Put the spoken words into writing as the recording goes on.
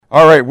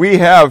All right, we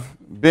have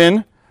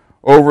been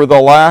over the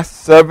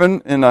last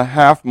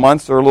 7.5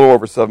 months, or a little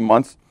over 7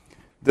 months,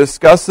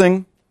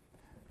 discussing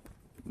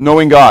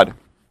knowing God.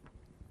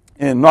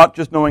 And not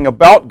just knowing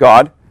about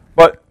God,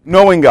 but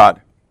knowing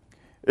God.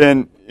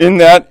 And in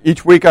that,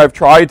 each week I've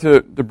tried to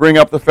bring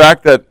up the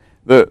fact that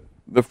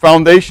the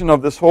foundation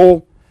of this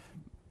whole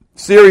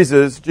series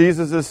is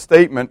Jesus'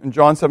 statement in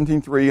John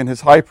 17:3 in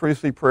his high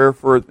priestly prayer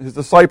for his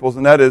disciples,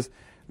 and that is,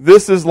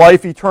 "This is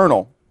life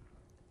eternal,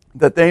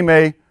 that they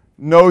may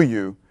know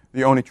you,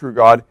 the only true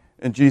God,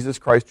 and Jesus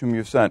Christ whom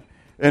you sent."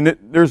 And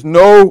there's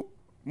no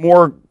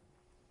more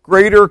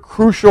greater,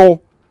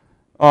 crucial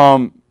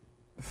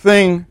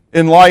thing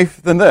in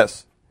life than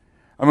this.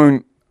 I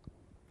mean,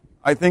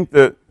 I think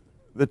the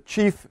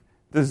chief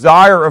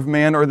desire of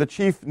man, or the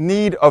chief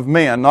need of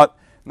man, not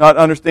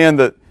understand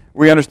that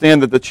we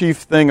understand that the chief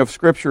thing of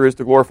Scripture is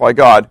to glorify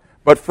God,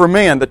 but for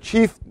man, the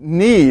chief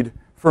need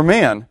for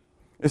man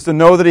is to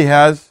know that he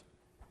has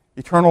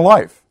eternal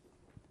life.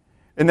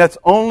 And that's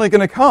only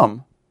going to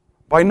come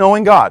by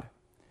knowing God.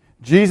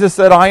 Jesus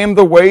said, "I am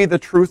the way, the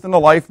truth, and the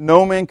life.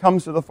 No man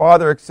comes to the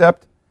Father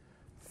except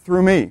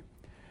through me."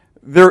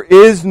 There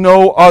is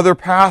no other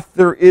path.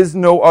 There is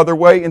no other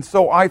way. And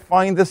so I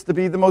find this to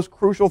be the most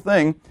crucial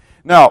thing.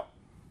 Now,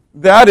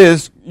 that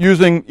is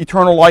using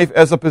eternal life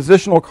as a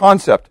positional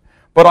concept.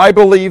 But I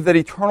believe that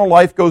eternal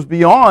life goes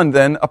beyond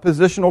then a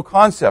positional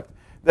concept.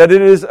 That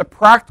it is a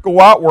practical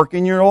outwork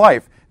in your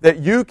life. That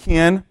you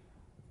can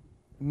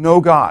know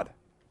God.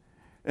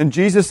 And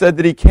Jesus said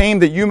that He came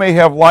that you may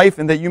have life,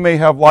 and that you may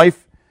have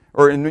life,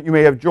 or you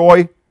may have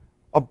joy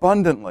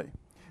abundantly.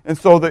 And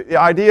so the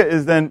idea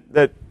is then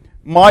that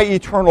my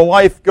eternal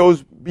life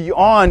goes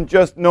beyond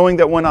just knowing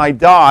that when I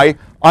die,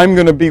 I'm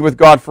going to be with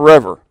God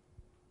forever.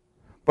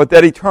 But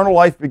that eternal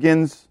life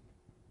begins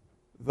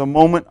the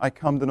moment I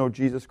come to know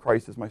Jesus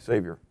Christ as my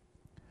Savior.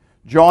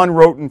 John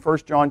wrote in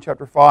 1 John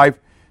chapter 5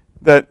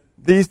 that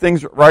these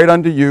things write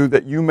unto you,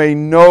 that you may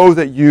know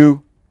that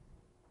you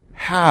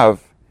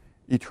have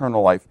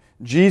eternal life.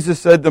 Jesus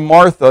said to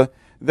Martha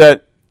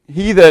that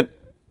he that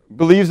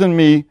believes in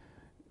me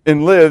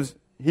and lives,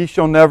 he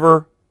shall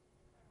never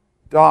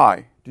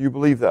die. Do you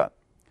believe that?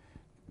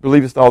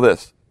 Believest thou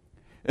this?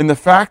 And the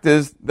fact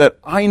is that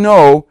I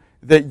know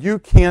that you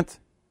can't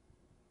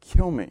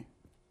kill me.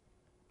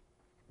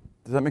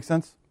 Does that make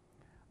sense?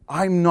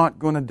 I'm not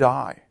going to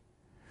die.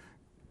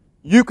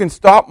 You can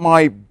stop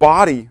my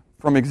body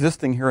from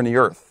existing here on the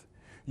earth.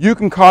 You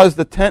can cause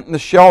the tent and the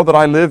shell that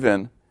I live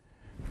in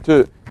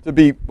to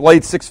be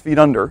laid 6 feet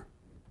under,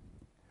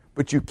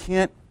 but you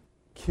can't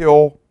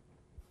kill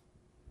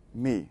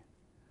me.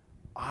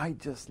 I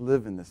just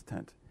live in this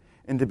tent.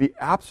 And to be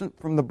absent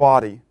from the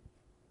body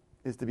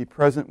is to be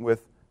present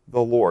with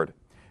the Lord.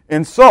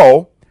 And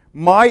so,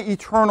 my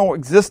eternal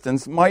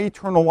existence, my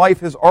eternal life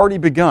has already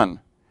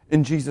begun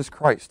in Jesus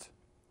Christ.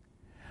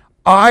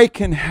 I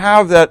can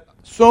have that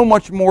so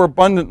much more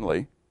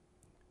abundantly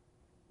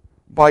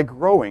by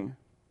growing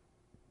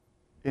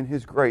in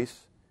His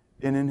grace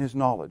and in His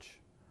knowledge.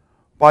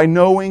 By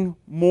knowing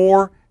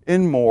more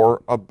and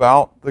more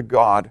about the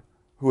God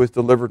who has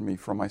delivered me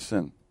from my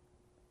sin.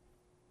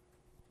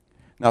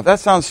 Now, if that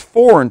sounds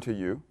foreign to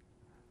you,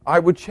 I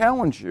would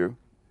challenge you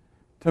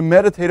to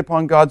meditate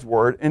upon God's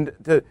Word and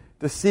to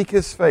seek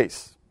His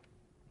face.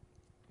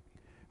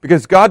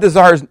 Because God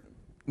desires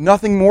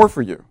nothing more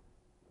for you.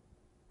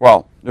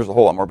 Well, there's a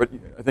whole lot more, but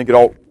I think it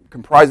all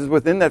comprises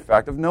within that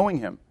fact of knowing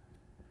Him,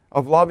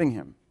 of loving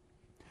Him.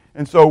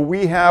 And so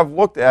we have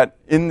looked at,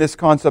 in this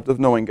concept of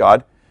knowing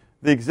God,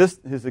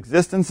 His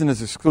existence and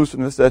His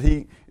exclusiveness, that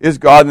He is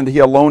God and that He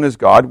alone is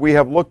God. We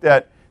have looked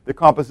at the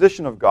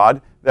composition of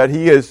God, that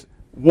He is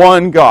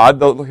one God,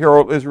 the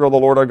hero of Israel, the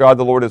Lord our God,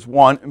 the Lord is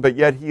one, but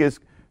yet He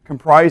is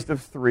comprised of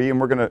three, and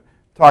we're going to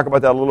talk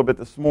about that a little bit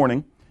this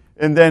morning.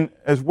 And then,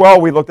 as well,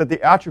 we looked at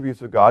the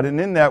attributes of God,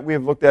 and in that we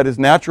have looked at His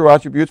natural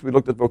attributes, we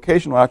looked at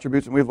vocational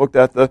attributes, and we've looked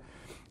at the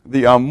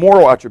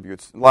moral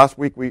attributes. Last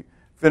week we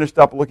finished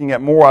up looking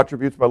at moral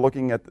attributes by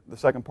looking at the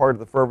second part of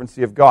the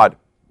fervency of God.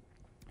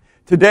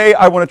 Today,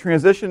 I want to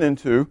transition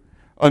into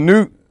a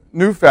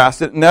new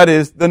facet, and that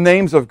is the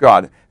names of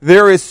God.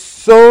 There is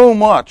so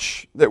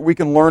much that we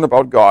can learn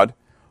about God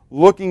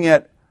looking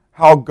at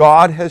how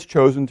God has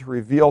chosen to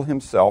reveal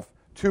Himself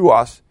to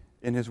us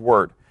in His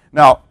Word.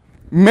 Now,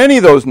 many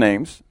of those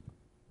names,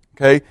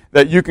 okay,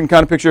 that you can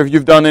kind of picture if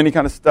you've done any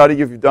kind of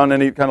study, if you've done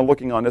any kind of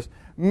looking on this,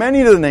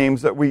 many of the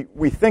names that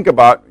we think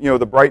about, you know,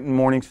 the bright and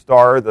morning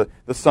star, the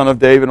Son of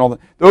David, and all that,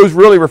 those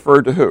really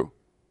refer to who?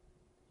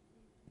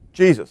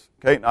 Jesus.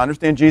 Okay, now I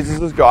understand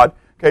Jesus is God,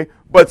 okay,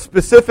 but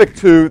specific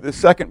to the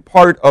second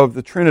part of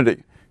the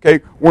Trinity.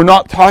 Okay, we're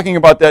not talking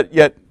about that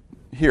yet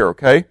here,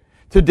 okay?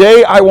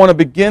 Today I want to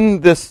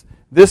begin this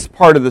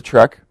part of the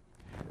trek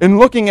in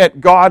looking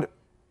at God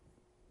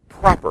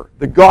proper,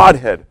 the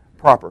Godhead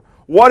proper.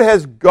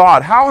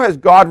 How has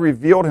God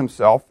revealed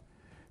Himself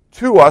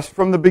to us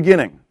from the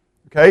beginning?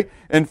 Okay,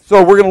 and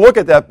so we're going to look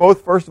at that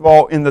both, first of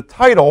all, in the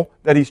title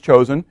that He's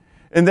chosen,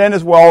 and then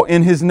as well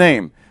in His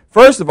name.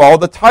 First of all,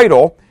 the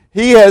title,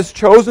 He has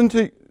chosen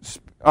to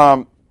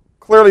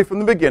clearly from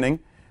the beginning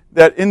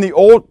that in the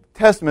Old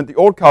Testament, the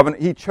Old Covenant,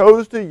 he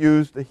chose to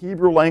use the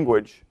Hebrew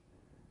language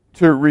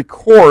to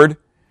record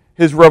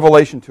his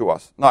revelation to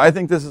us. Now, I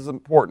think this is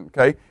important,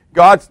 okay?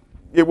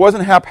 It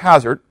wasn't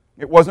haphazard.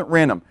 It wasn't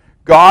random.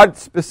 God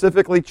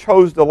specifically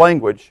chose the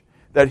language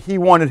that he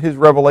wanted his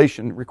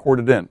revelation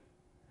recorded in.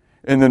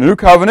 In the New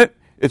Covenant,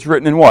 it's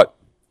written in what?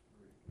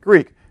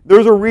 Greek.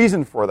 There's a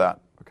reason for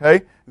that,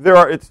 okay?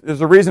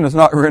 There's a reason it's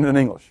not written in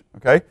English,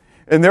 okay?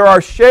 And there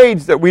are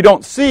shades that we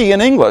don't see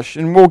in English,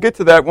 and we'll get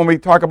to that when we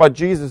talk about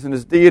Jesus and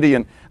his deity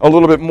and a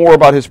little bit more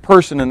about his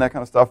person and that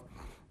kind of stuff.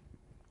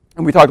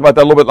 And we talked about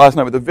that a little bit last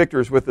night with the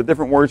victors, with the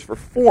different words for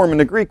form in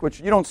the Greek,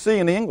 which you don't see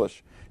in the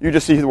English. You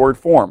just see the word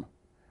form.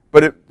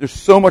 But there's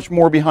so much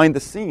more behind the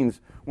scenes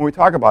when we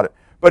talk about it.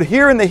 But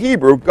here in the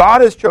Hebrew,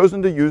 God has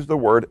chosen to use the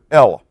word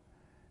El.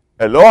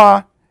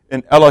 Eloah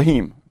and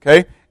Elohim.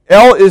 Okay?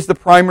 El is the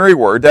primary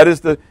word. That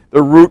is the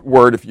root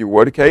word, if you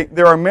would. Okay?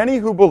 There are many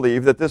who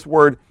believe that this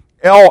word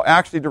El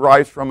actually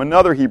derives from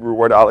another Hebrew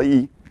word,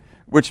 Alai,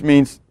 which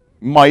means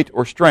might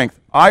or strength.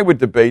 I would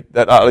debate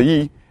that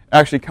Alai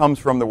actually comes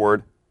from the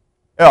word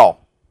El,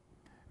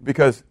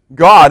 because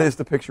God is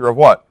the picture of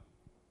what?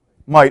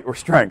 Might or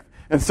strength.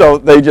 And so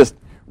they just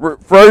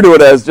refer to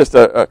it as just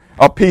a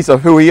piece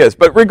of who he is.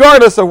 But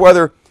regardless of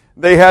whether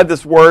they had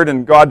this word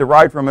and God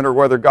derived from it, or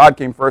whether God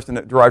came first and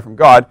it derived from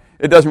God,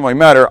 it doesn't really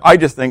matter. I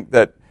just think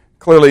that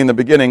clearly in the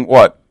beginning,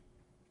 what?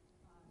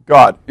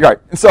 God. Right.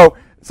 And so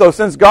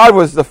since God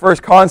was the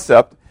first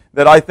concept,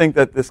 that I think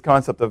that this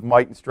concept of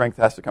might and strength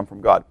has to come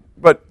from God.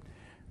 But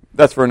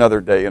that's for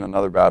another day and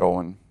another battle,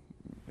 and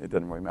it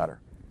doesn't really matter.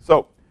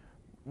 So,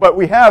 but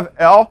we have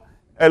El,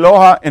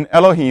 Eloah, and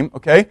Elohim,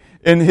 okay?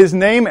 And his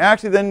name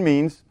actually then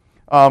means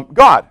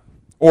God,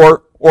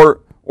 or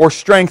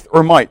strength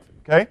or might,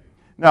 okay?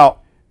 Now,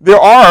 there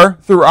are,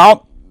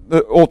 throughout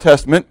the Old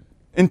Testament,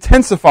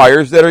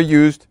 intensifiers that are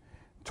used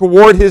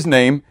toward his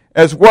name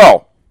as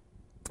well.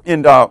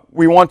 And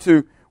we want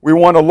to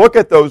look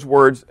at those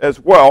words as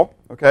well,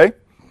 okay?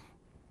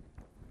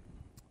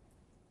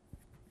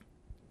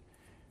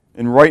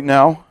 And right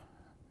now,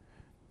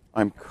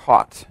 I'm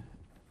caught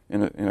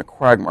in a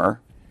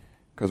quagmire,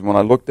 because when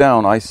I look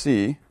down, I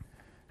see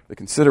the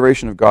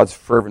consideration of God's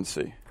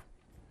fervency.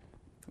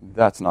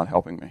 That's not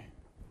helping me.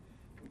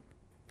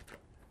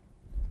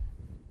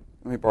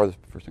 Let me borrow this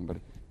first thing, buddy.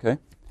 Okay?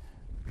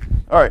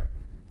 All right.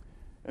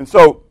 And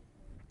so,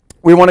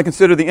 we want to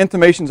consider the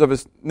intimations of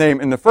his name.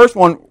 And the first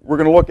one we're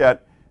going to look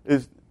at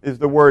is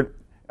the word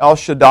El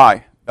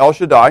Shaddai. El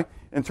Shaddai.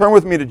 And turn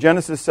with me to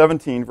Genesis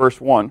 17,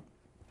 verse 1.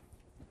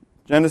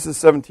 Genesis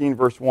 17,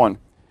 verse 1.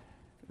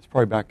 It's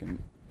probably back in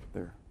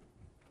there.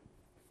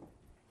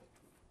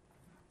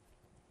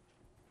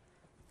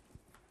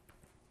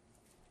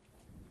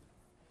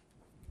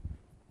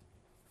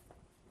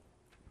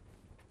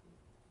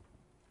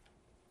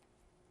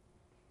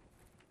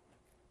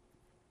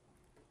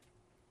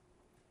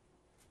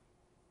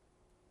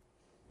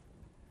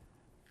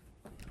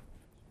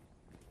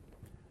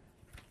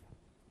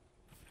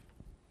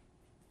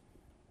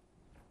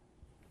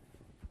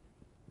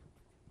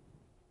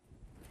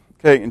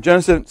 Okay, in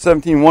Genesis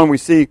 17:1, we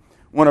see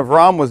when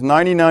Abram was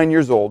 99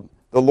 years old,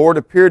 the Lord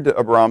appeared to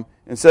Abram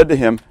and said to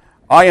him,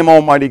 I am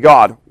Almighty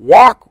God.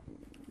 Walk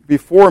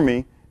before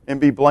me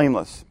and be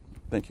blameless.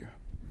 Thank you.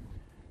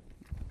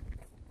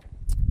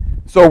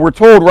 So we're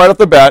told right off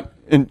the bat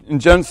in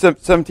Genesis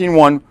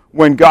 17:1,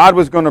 when God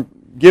was going to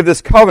give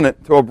this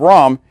covenant to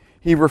Abram,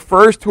 he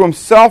refers to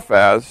himself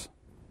as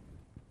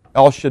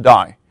El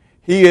Shaddai.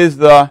 He is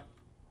the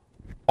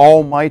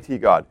Almighty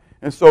God.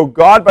 And so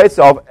God by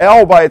itself,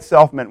 El by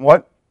itself meant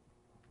what?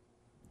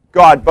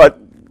 God, but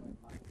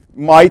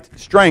might,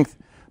 strength.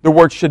 The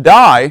word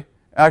Shaddai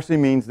actually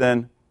means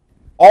then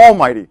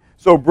Almighty.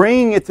 So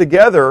bringing it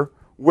together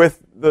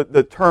with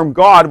the term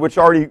God, which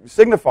already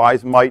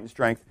signifies might and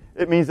strength,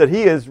 it means that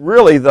he is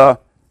really the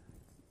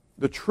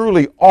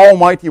truly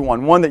Almighty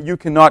one that you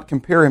cannot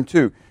compare him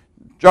to.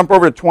 Jump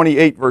over to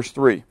 28, verse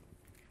 3.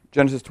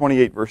 Genesis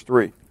 28, verse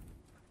 3.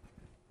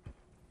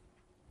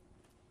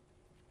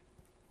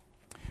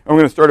 I'm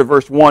going to start at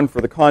verse 1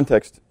 for the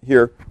context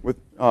here with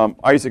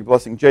Isaac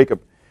blessing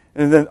Jacob.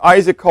 And then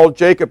Isaac called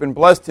Jacob and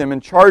blessed him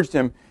and charged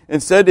him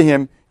and said to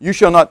him, You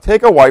shall not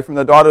take a wife from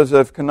the daughters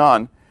of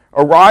Canaan.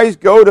 Arise,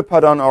 go to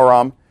Paddan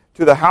Aram,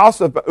 to the house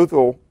of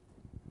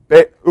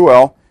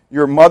Bethuel,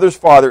 your mother's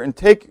father, and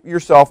take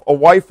yourself a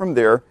wife from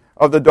there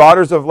of the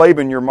daughters of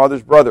Laban, your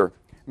mother's brother.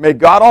 May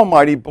God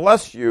Almighty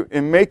bless you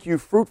and make you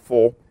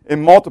fruitful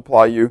and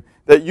multiply you,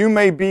 that you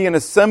may be an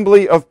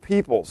assembly of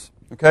peoples.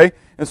 Okay?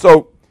 And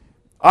so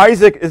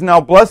Isaac is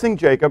now blessing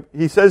Jacob.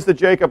 He says to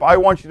Jacob, I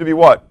want you to be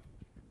what?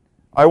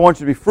 I want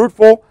you to be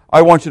fruitful.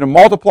 I want you to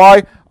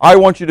multiply. I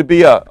want you to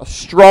be a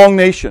strong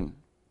nation.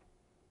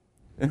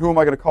 And who am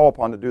I going to call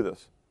upon to do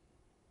this?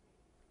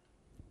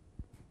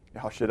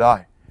 El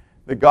Shaddai,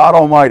 the God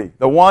Almighty,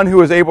 the one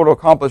who is able to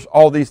accomplish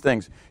all these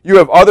things. You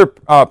have other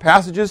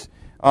passages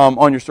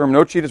on your sermon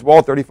note sheet as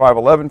well,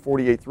 35:11,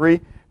 48:3.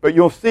 But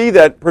you'll see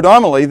that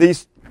predominantly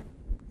these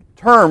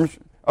terms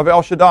of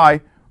El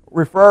Shaddai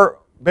refer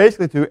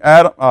basically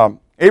to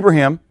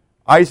Abraham,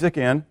 Isaac,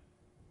 and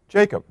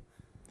Jacob.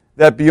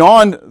 That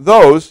beyond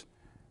those,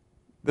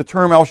 the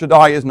term El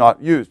Shaddai is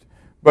not used.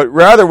 But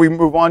rather we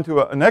move on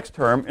to a next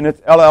term, and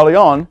it's El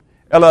Elyon.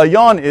 El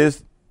Elyon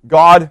is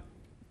God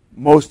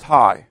Most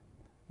High,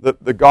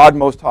 the God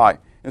Most High.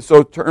 And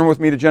so turn with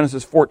me to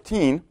Genesis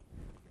 14.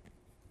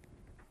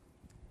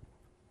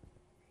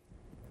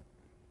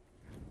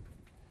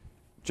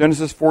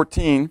 Genesis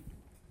 14.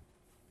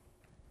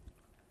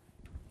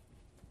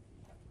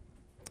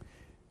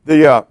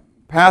 The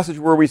passage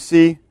where we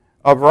see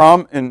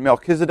Avram and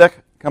Melchizedek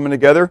coming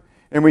together.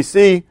 And we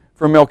see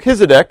from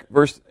Melchizedek,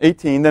 verse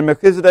 18, then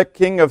Melchizedek,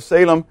 king of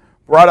Salem,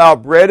 brought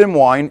out bread and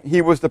wine.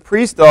 He was the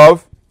priest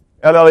of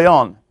El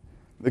Elyon,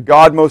 the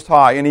God Most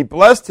High. And he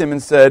blessed him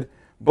and said,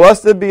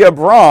 Blessed be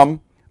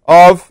Abram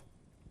of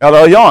El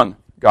Elyon,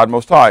 God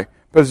Most High,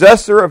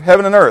 possessor of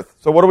heaven and earth.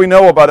 So what do we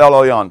know about El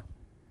Elyon?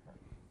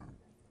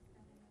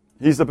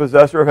 He's the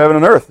possessor of heaven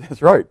and earth.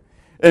 That's right.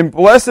 And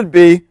blessed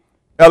be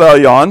El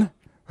Elyon,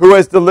 who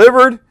has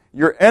delivered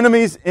your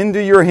enemies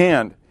into your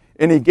hand.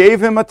 And he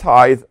gave him a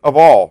tithe of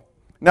all.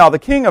 Now the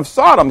king of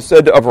Sodom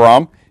said to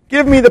Abram,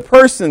 Give me the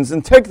persons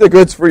and take the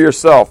goods for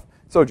yourself.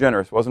 So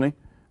generous, wasn't he?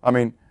 I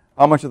mean,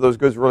 how much of those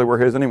goods really were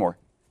his anymore?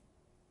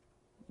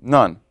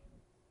 None.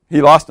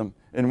 He lost them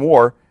in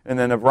war, and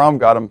then Abram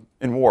got them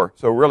in war.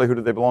 So really, who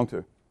did they belong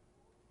to?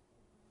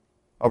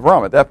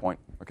 Abram at that point,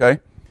 okay?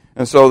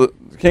 And so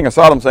the king of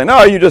Sodom saying,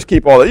 No, you just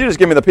keep all that. You just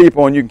give me the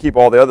people, and you can keep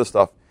all the other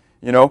stuff.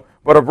 You know,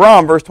 but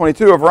Abram, verse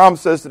 22, Abram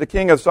says to the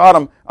king of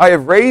Sodom, I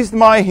have raised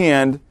my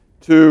hand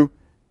to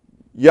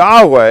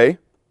Yahweh,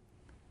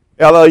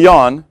 El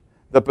Elyon,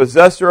 the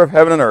possessor of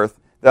heaven and earth,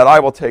 that I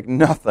will take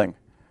nothing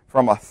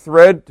from a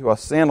thread to a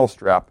sandal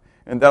strap,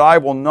 and that I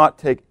will not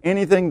take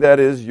anything that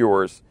is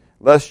yours,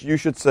 lest you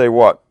should say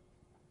what?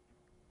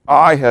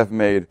 I have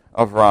made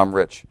Avram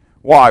rich.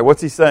 Why?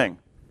 What's he saying?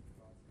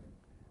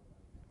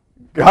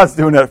 God's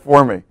doing that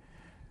for me.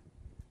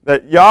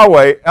 That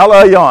Yahweh, El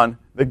Elyon,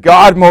 the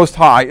God Most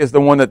High, is the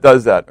one that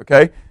does that,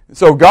 okay?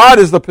 So God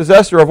is the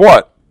possessor of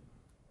what?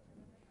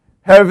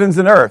 Heavens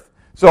and earth.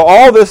 So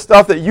all this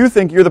stuff that you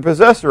think you're the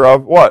possessor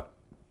of, what?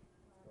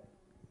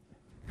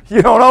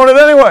 You don't own it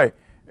anyway.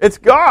 It's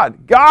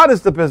God. God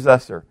is the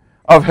possessor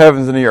of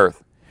heavens and the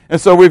earth. And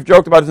so we've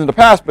joked about this in the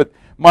past, but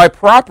my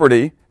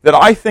property that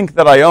I think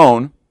that I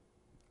own,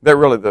 that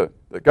really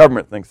the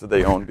government thinks that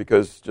they own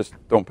because just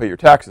don't pay your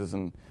taxes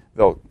and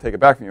they'll take it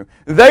back from you.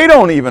 They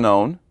don't even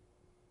own.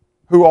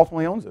 Who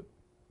ultimately owns it?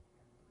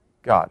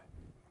 God.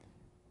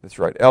 That's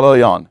right. El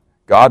Elyon,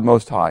 God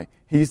Most High.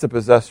 He's the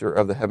possessor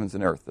of the heavens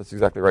and earth. That's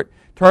exactly right.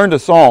 Turn to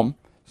Psalm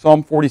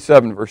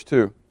 47, verse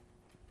 2.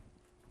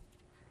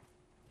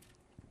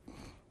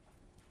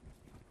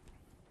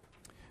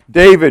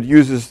 David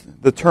uses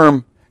the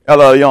term El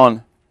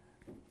Elyon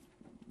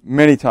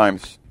many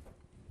times.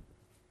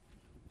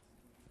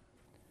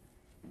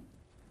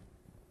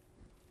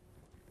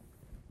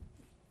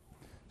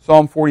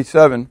 Psalm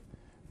 47,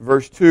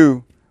 verse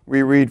 2,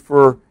 we read,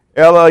 For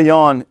El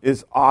Elyon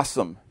is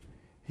awesome.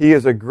 He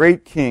is a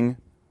great king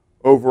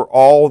over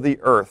all the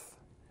earth.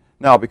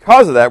 Now,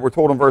 because of that, we're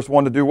told in verse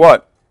 1 to do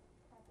what?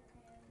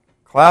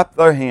 Clap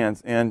their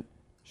hands and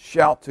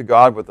shout to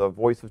God with a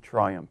voice of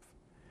triumph.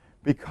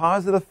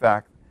 Because of the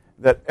fact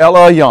that El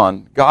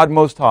Elyon, God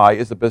Most High,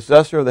 is the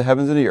possessor of the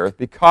heavens and the earth,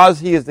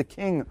 because he is the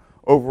king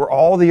over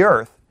all the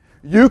earth,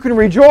 you can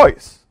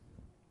rejoice.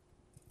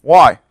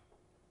 Why?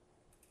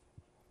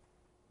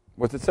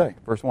 What's it say?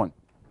 Verse 1.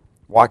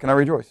 Why can I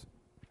rejoice?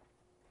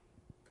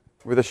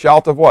 With a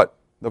shout of what?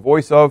 The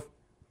voice of?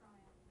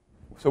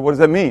 So what does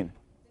that mean?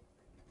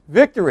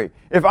 Victory.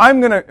 If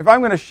I'm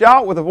gonna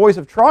shout with a voice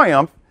of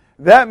triumph,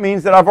 that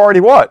means that I've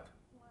already what?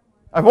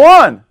 I've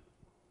won.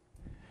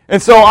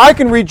 And so I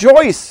can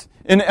rejoice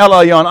in El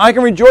Elyon. I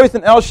can rejoice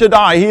in El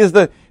Shaddai.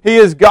 He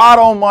is God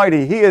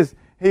Almighty. He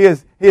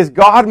is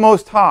God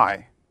Most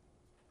High.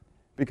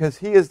 Because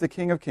he is the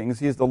King of Kings.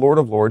 He is the Lord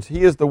of Lords.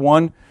 He is the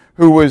one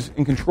who was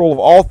in control of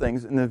all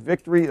things, and the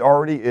victory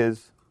already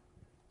is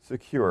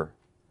secure.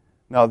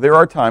 Now, there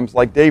are times,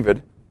 like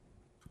David,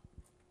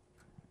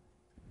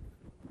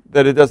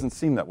 that it doesn't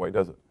seem that way,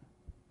 does it?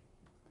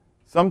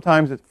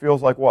 Sometimes it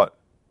feels like what?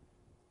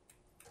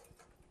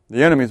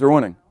 The enemies are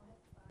winning.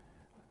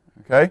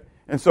 Okay?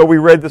 And so we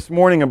read this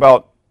morning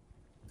about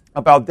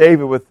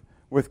David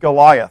with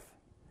Goliath,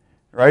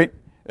 right?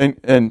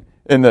 And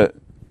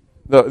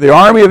the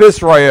army of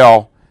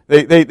Israel,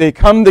 they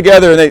come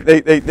together and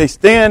they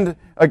stand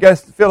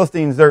against the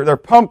Philistines. They're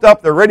pumped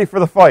up. They're ready for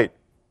the fight.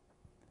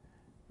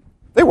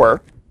 They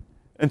were.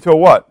 Until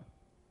what?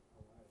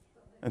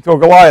 Until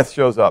Goliath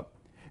shows up.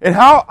 And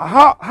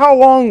how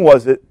long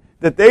was it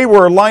that they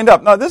were lined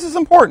up? Now, this is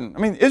important. I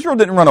mean, Israel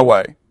didn't run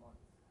away.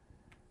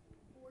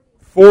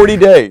 40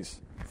 days.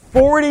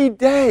 40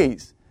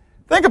 days.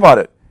 Think about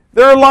it.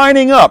 They're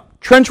lining up.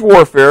 Trench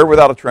warfare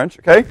without a trench,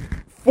 okay?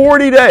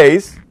 40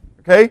 days,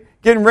 okay?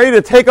 Getting ready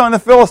to take on the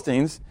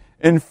Philistines.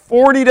 In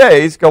 40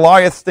 days,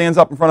 Goliath stands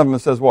up in front of them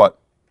and says what?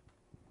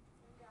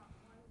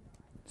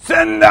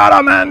 Send out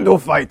a man to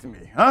fight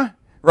me, huh?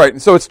 Right,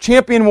 and so it's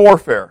champion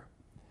warfare.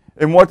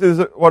 And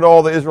what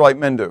all the Israelite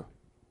men do?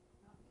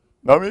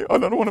 Not me. I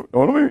don't want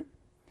to me.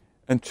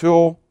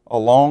 Until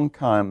along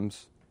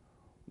comes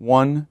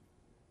one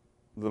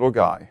little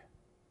guy.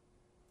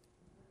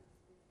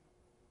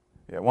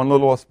 Yeah, one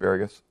little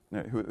asparagus.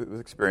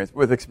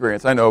 With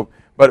experience, I know.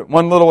 But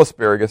one little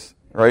asparagus,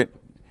 right?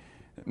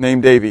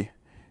 Named Davy.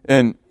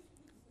 And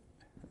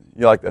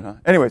you like that, huh?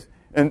 Anyways,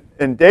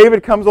 and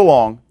David comes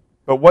along.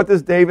 But what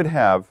does David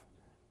have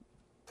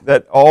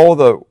that all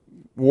the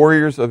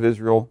warriors of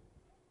Israel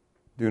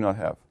do not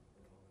have?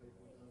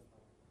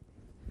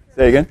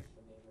 Say again.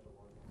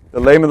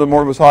 The name of the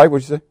Lord was high.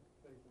 What'd you say?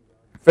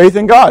 Faith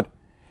in God.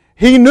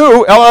 He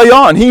knew El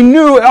Elyon. He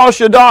knew El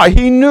Shaddai.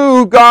 He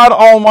knew God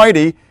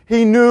Almighty.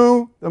 He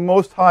knew the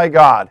Most High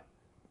God.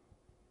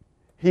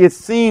 He had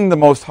seen the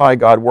Most High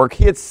God work.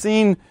 He had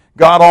seen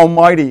God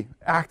Almighty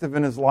active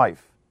in his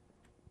life.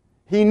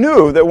 He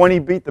knew that when he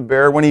beat the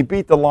bear, when he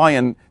beat the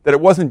lion, that it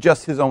wasn't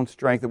just his own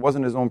strength, it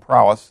wasn't his own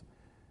prowess.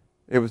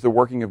 It was the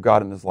working of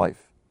God in his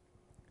life.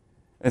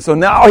 And so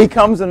now he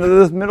comes into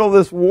this middle of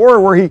this war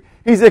where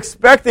he's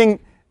expecting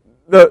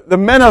the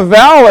men of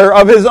valor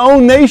of his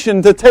own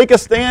nation to take a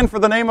stand for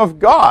the name of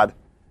God.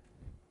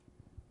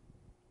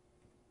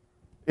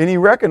 And he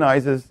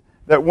recognizes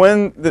that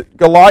when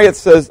Goliath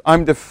says,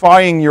 I'm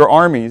defying your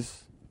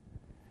armies,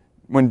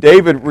 when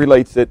David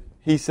relates it,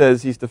 he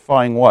says he's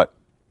defying what?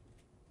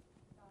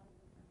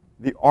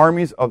 The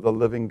armies of the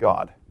living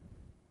God.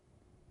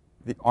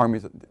 The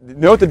armies. You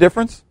know what the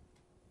difference?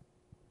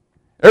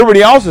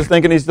 Everybody else is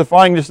thinking he's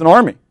defying just an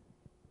army.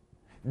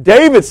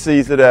 David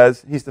sees it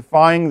as he's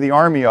defying the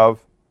army of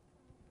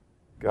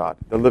God,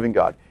 the living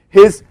God.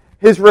 His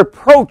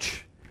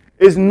reproach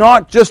is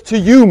not just to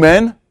you,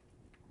 men.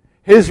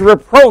 His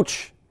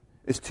reproach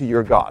is to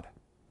your God.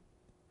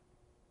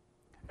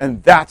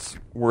 And that's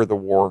where the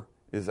war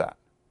is at.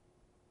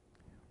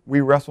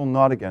 We wrestle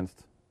not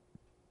against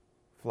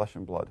flesh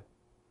and blood,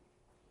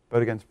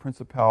 but against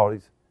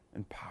principalities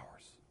and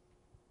powers.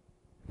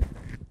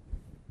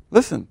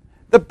 Listen,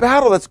 the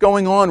battle that's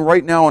going on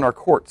right now in our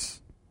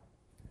courts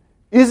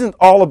isn't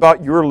all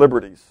about your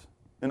liberties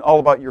and all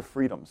about your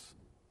freedoms.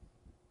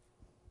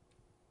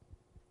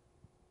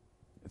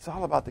 It's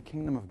all about the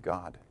kingdom of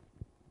God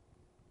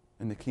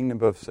and the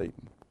kingdom of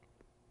Satan.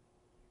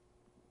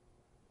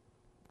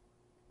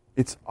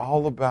 It's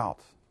all about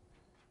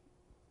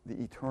the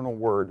eternal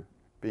word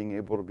being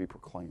able to be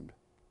proclaimed.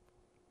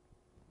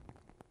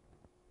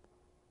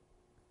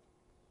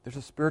 There's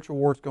a spiritual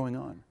war that's going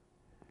on.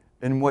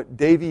 And what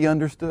Davy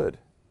understood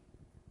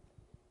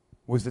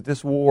was that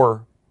this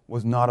war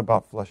was not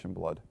about flesh and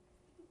blood,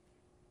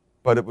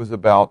 but it was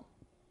about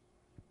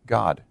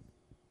God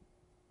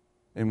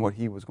and what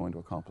he was going to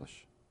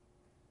accomplish.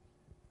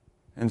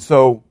 And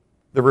so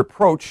the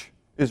reproach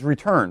is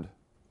returned.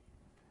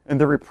 And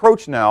the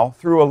reproach now,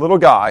 through a little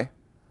guy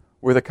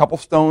with a couple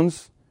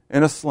stones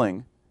and a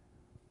sling,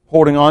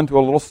 holding on to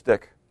a little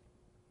stick,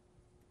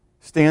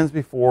 stands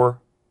before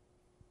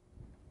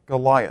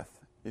Goliath,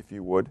 if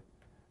you would,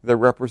 the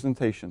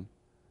representation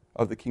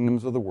of the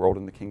kingdoms of the world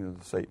and the kingdoms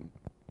of Satan,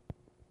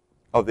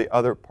 of the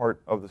other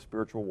part of the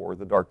spiritual war,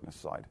 the darkness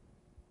side.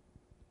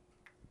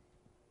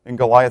 And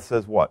Goliath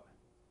says what?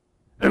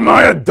 Am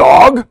I a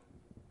dog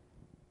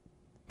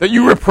that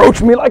you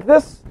reproach me like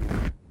this?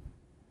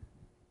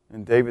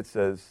 And David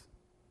says,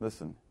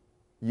 listen,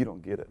 you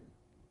don't get it.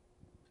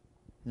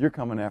 You're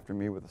coming after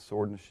me with a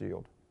sword and a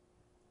shield.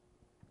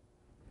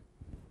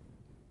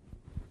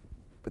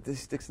 But these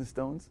sticks and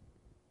stones,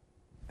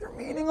 they're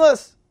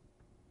meaningless.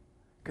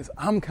 Because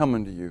I'm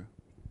coming to you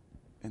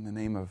in the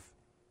name of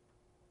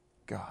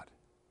God,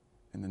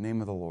 in the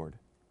name of the Lord.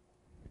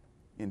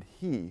 And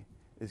he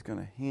is going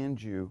to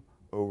hand you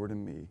over to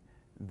me.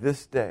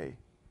 This day,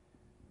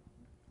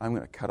 I'm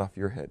going to cut off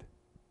your head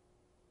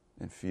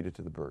and feed it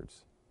to the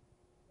birds.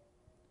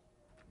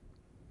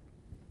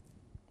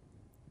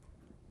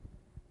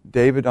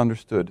 David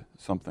understood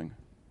something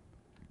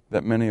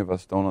that many of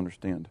us don't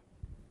understand.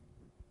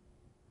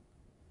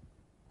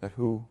 That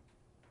who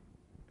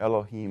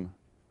Elohim,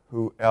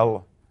 who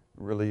El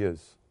really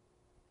is,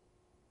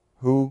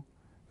 who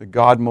the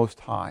God Most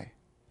High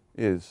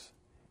is.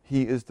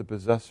 He is the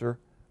possessor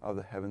of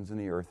the heavens and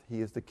the earth.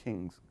 He is the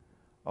king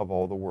of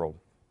all the world.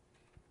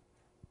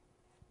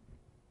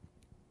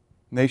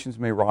 Nations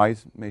may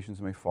rise,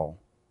 nations may fall.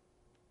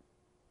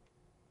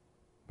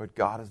 But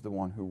God is the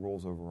one who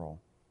rules over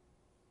all.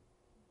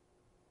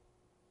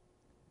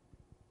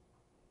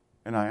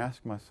 And I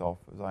ask myself,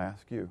 as I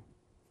ask you,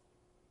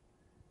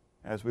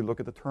 as we look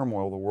at the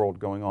turmoil of the world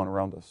going on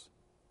around us,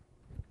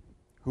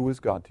 who is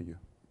God to you?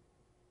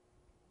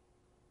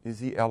 Is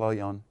he El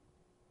Elyon?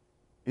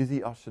 Is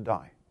he El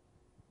Shaddai?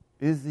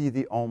 Is he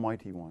the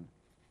Almighty One?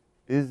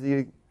 Is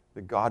he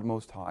the God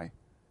Most High,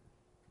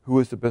 who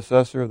is the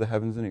possessor of the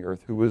heavens and the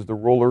earth, who is the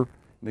ruler and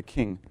the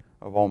king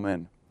of all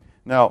men?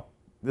 Now,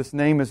 this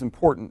name is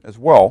important as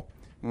well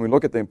when we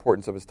look at the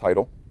importance of his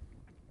title.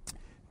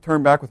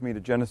 Turn back with me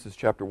to Genesis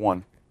chapter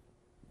 1,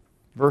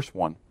 verse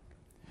 1.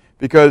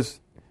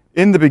 Because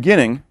in the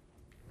beginning,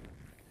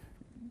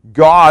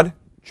 God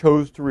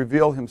chose to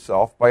reveal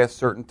himself by a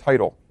certain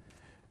title.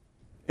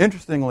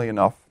 Interestingly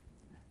enough,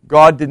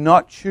 God did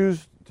not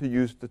choose to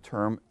use the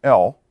term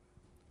El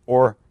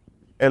or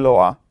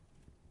Eloah,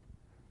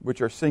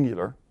 which are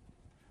singular,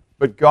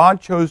 but God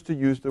chose to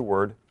use the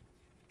word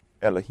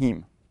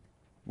Elohim,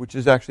 which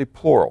is actually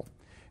plural.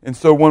 And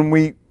so when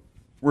we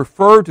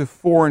refer to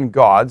foreign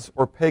gods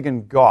or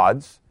pagan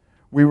gods,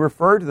 we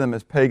refer to them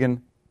as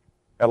pagan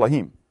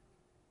Elohim,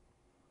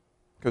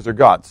 because they're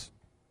gods.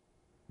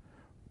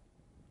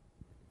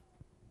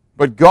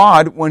 But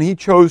God, when he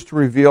chose to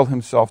reveal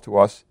himself to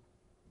us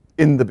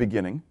in the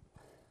beginning,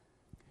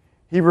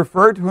 he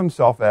referred to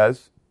himself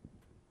as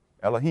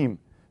Elohim.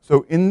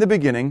 So in the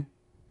beginning,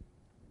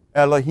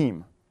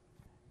 Elohim.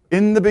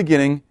 In the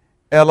beginning,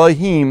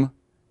 Elohim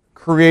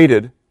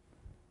created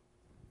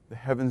the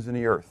heavens and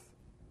the earth.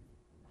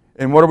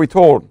 And what are we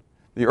told?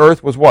 The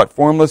earth was what?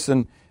 Formless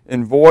and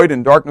void,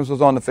 and darkness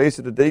was on the face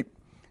of the deep.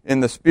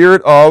 And the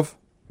spirit of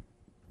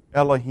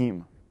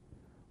Elohim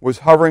was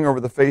hovering over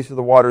the face of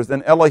the waters.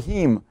 Then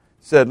Elohim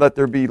said, "Let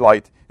there be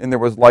light," and there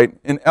was light.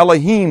 And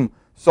Elohim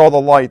saw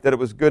the light, that it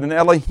was good. And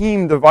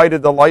Elohim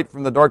divided the light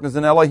from the darkness.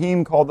 And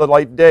Elohim called the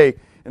light day,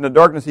 and the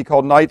darkness he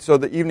called night. So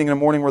the evening and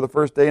the morning were the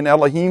first day. And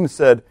Elohim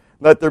said,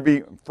 "Let there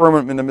be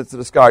firmament in the midst of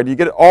the sky." Do you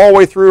get it all the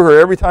way through here?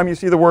 Every time you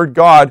see the word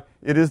God,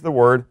 it is the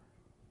word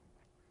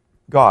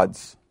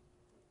gods.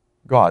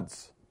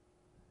 Gods.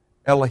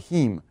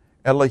 Elohim,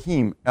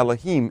 Elohim,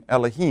 Elohim,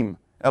 Elohim,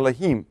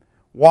 Elohim.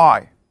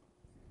 Why?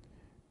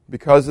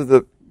 Because of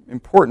the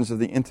importance of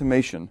the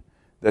intimation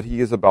that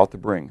he is about to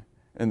bring.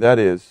 And that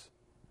is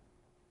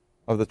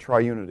of the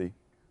triunity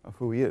of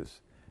who he is.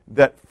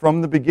 That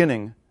from the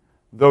beginning,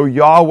 though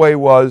Yahweh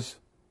was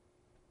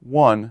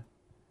one,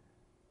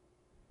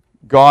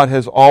 God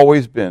has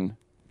always been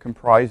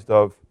comprised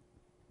of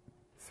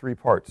three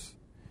parts.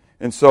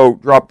 And so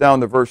drop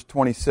down to verse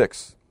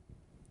 26,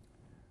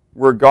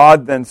 where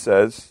God then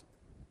says,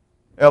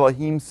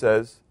 Elohim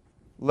says,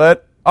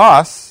 "Let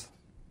us,"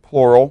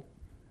 plural,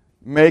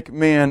 "make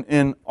man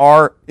in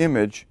our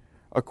image,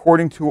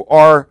 according to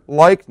our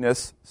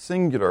likeness,"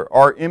 singular.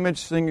 Our image,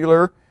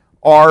 singular,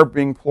 our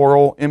being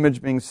plural,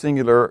 image being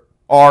singular,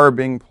 our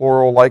being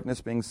plural,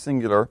 likeness being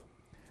singular.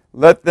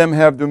 "Let them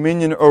have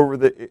dominion over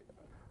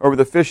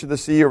the fish of the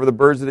sea, over the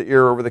birds of the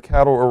air, over the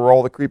cattle, over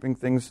all the creeping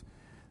things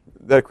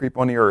that creep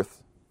on the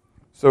earth."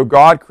 So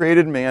God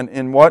created man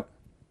in what?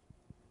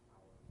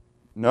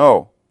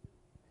 No.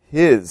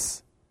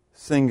 His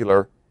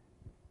singular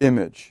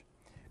image.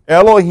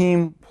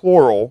 Elohim,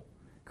 plural,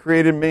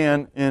 created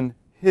man in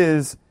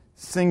his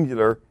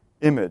singular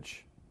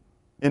image.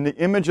 In the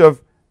image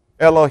of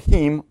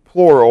Elohim,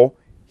 plural,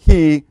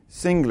 he,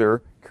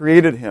 singular,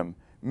 created him.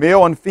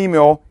 Male and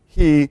female,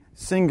 he,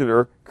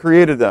 singular,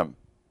 created them.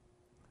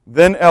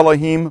 Then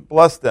Elohim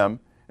blessed them,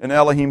 and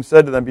Elohim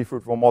said to them, "Be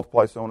fruitful,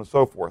 multiply, so on and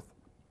so forth."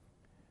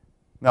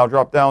 Now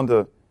drop down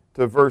to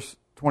verse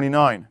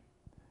 29.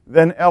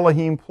 Then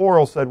Elohim,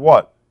 plural, said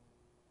what?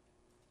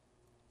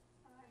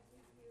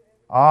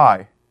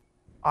 I.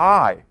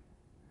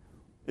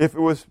 If it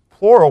was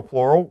plural,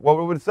 what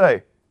would it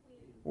say?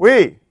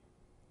 We.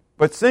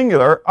 But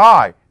singular,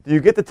 I. Do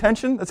you get the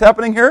tension that's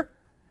happening here?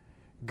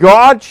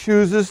 God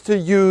chooses to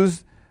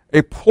use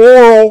a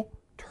plural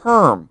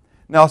term.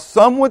 Now,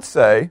 some would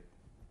say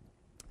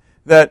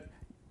that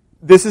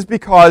this is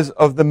because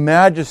of the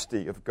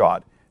majesty of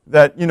God.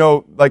 That,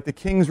 like the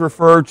kings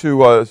refer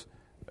to us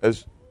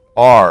as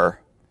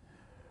our.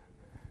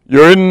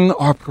 You're in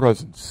our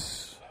presence.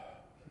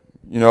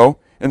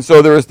 And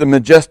so there is the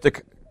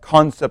majestic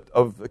concept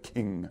of the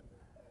king.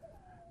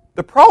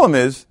 The problem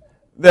is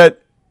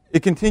that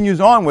it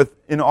continues on with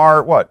in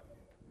our what?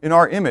 In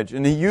our image.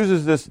 And he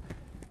uses this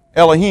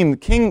Elohim.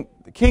 The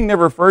king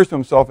never refers to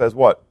himself as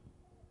what?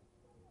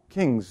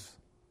 Kings.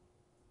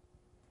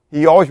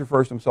 He always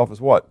refers to himself as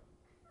what?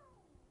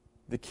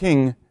 The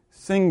king,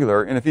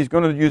 singular. And if he's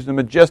going to use the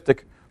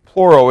majestic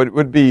plural, it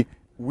would be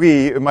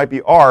we, it might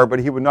be our, but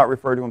he would not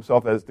refer to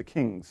himself as the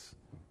kings.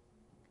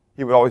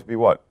 He would always be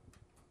what?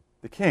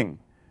 The king.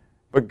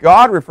 But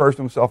God refers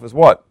to himself as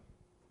what?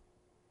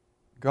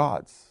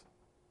 Gods.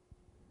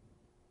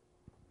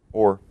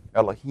 Or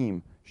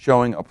Elohim,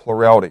 showing a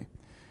plurality.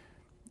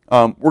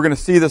 We're going to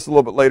see this a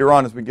little bit later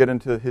on as we get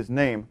into his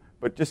name,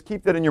 but just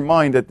keep that in your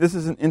mind that this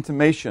is an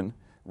intimation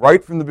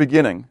right from the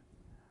beginning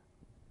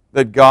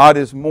that God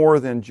is more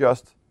than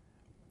just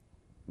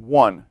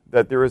one,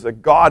 that there is a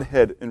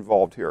Godhead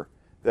involved here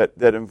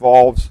that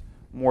involves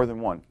more than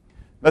one.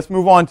 Let's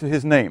move on to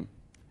his name.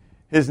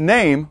 His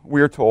name, we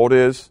are told,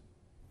 is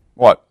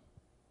what?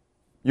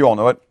 You all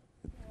know it.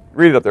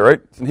 Read it up there, right?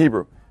 It's in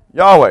Hebrew.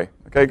 Yahweh.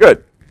 Okay,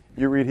 good.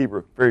 You read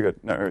Hebrew. Very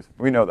good. No,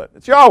 we know that.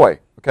 It's Yahweh.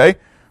 Okay?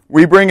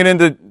 We bring it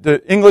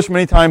into English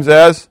many times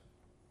as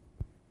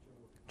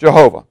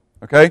Jehovah.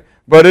 Okay?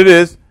 But it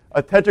is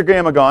a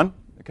tetragrammaton.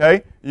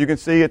 Okay? You can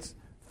see it's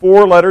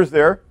 4 letters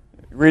there.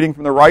 Reading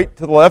from the right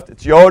to the left,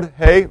 it's Yod,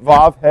 He,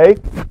 Vav,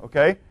 He.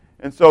 Okay?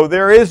 And so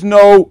there is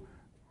no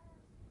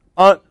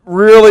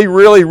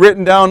really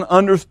written down,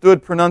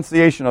 understood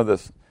pronunciation of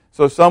this.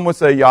 So some would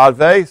say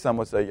Yahweh, some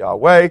would say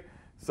Yahweh,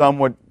 some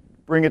would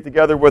bring it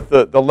together with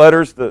the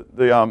letters,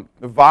 the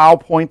vowel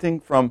pointing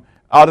from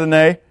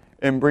Adonai,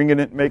 and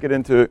make it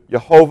into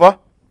Jehovah.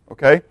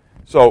 Okay,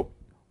 so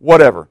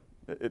whatever.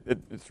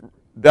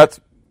 That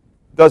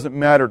doesn't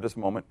matter at this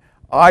moment.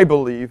 I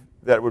believe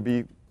that it would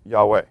be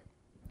Yahweh.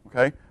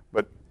 Okay,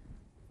 but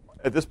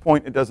at this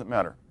point it doesn't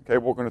matter. Okay,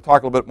 we're going to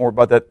talk a little bit more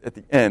about that at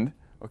the end.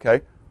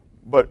 Okay,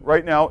 but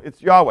right now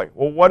it's Yahweh.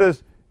 Well, what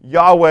does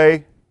Yahweh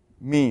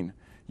mean?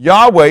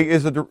 Yahweh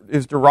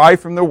is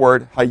derived from the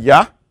word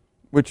Hayah,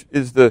 which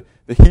is the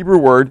Hebrew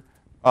word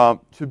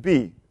to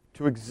be,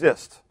 to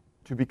exist,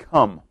 to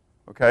become.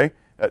 Okay,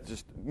 that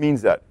just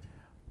means that.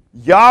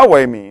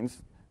 Yahweh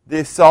means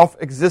the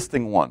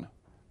self-existing one,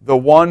 the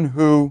one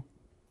who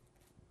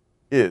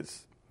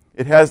is.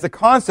 It has the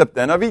concept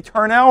then of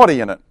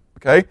eternality in it.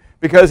 Okay,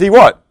 because he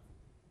what?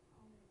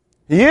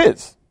 He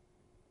is.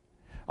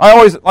 I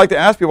always like to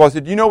ask people, I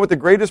said, do you know what the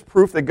greatest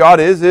proof that God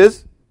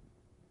is?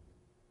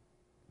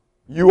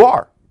 You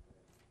are.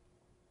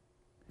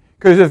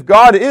 Because if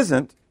God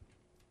isn't,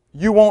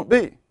 you won't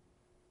be.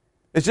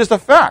 It's just a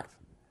fact.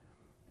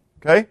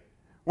 Okay?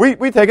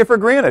 We take it for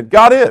granted.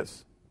 God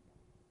is.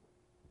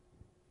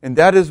 And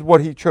that is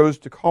what he chose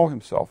to call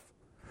himself.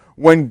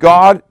 When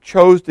God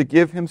chose to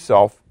give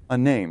himself a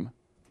name,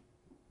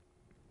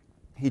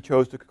 he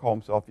chose to call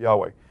himself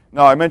Yahweh.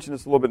 Now, I mentioned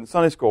this a little bit in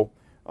Sunday school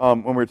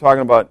when we were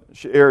talking about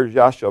She'er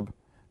Yashub,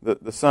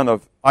 the son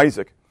of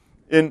Isaac.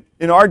 In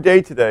our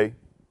day today,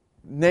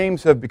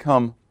 names have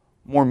become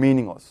more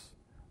meaningless.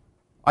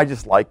 I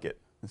just like it,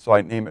 and so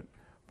I name it.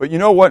 But you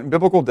know what? In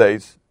biblical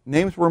days,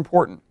 names were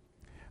important.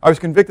 I was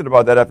convicted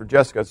about that after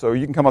Jessica, so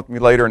you can come up to me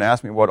later and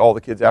ask me what all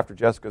the kids after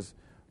Jessica's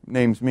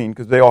names mean,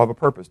 because they all have a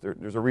purpose.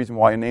 There's a reason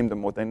why I named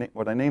them what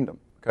I named them.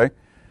 Okay?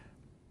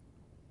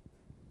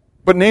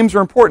 But names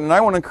are important, and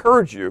I want to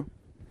encourage you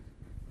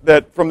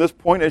that from this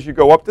point, as you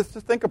go up, just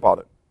to think about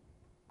it.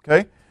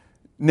 Okay?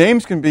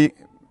 Names can be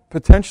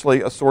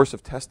potentially a source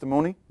of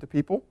testimony to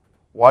people.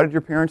 Why did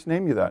your parents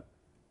name you that?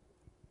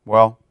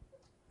 Well,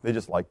 they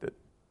just liked it.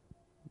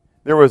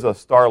 There was a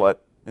starlet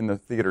in the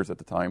theaters at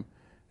the time,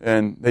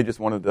 and they just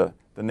wanted to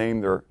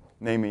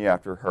name me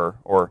after her,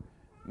 or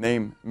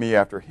name me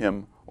after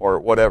him, or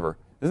whatever.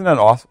 Isn't that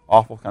an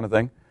awful kind of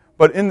thing?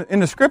 But in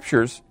the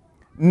scriptures,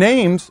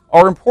 names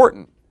are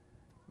important.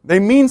 They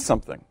mean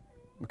something.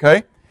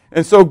 Okay?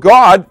 And so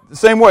God, the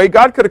same way,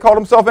 God could have called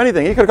himself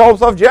anything. He could have called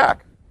himself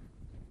Jack.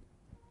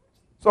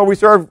 So we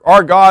serve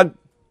our God,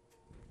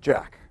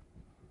 Jack.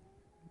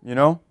 You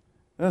know?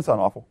 Doesn't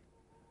sound awful.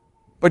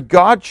 But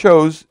God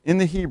chose, in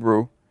the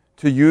Hebrew,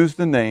 to use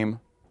the name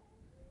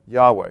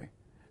Yahweh.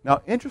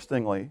 Now,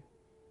 interestingly,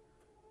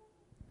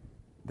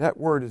 that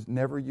word is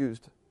never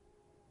used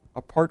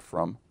apart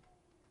from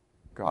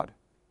God.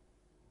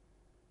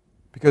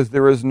 Because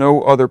there is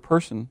no other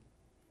person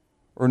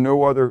or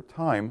no other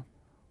time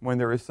when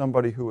there is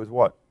somebody who is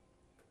what?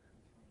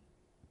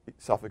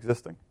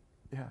 Self-existing.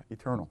 Yeah,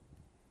 eternal.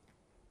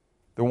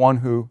 The one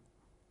who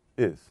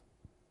is.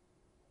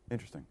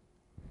 Interesting.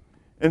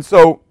 And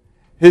so,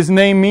 his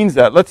name means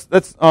that. Let's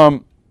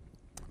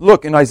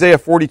look in Isaiah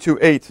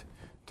 42:8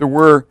 to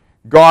where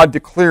God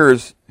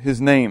declares his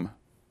name.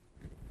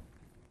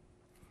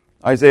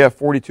 Isaiah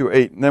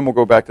 42:8, and then we'll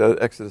go back to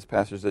the Exodus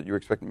passage that you were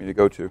expecting me to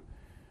go to.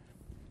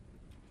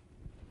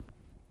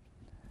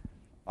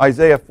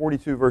 Isaiah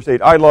 42, verse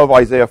 8. I love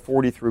Isaiah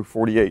 40 through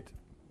 48.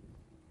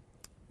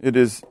 It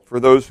is, for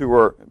those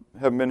who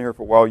haven't been here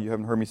for a while, you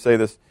haven't heard me say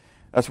this,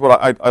 that's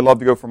what I love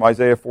to go from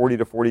Isaiah 40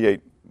 to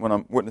 48 when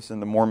I'm witnessing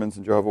the Mormons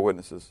and Jehovah's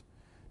Witnesses.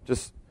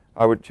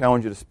 I would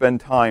challenge you to spend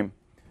time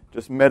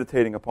just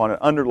meditating upon it,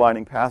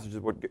 underlining passages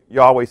of what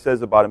Yahweh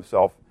says about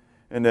himself,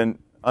 and then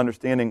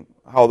understanding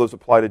how those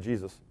apply to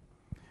Jesus.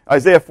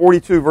 Isaiah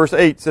 42, verse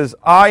 8 says,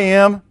 I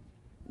am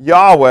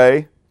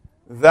Yahweh,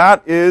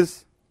 that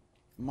is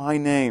my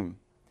name.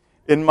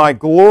 In my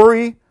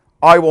glory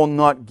I will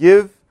not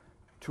give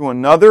to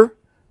another,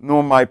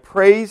 nor my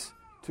praise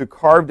to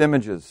carved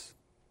images.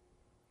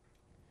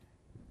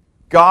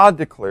 God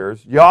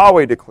declares,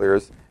 Yahweh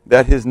declares,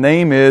 that his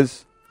name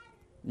is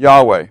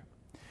Yahweh.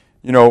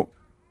 You know,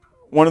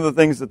 one of the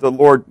things that the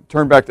Lord,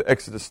 turn back to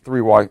Exodus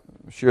 3 while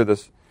I share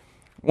this.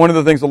 One of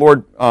the things the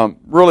Lord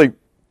really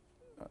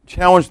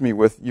challenged me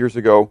with years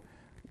ago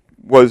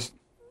was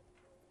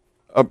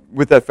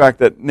with that fact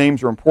that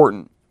names are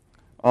important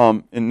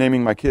in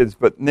naming my kids,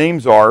 but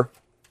names are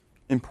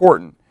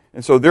important.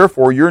 And so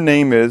therefore, your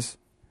name is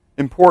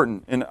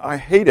important. And I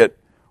hate it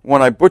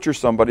when I butcher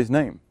somebody's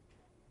name.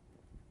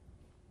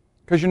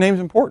 Because your name's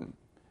important.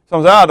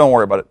 Someone says, don't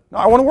worry about it. No,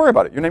 I want to worry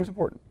about it. Your name's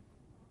important.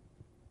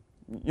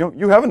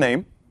 You have a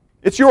name.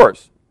 It's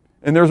yours.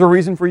 And there's a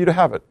reason for you to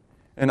have it.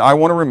 And I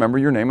want to remember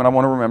your name, and I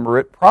want to remember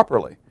it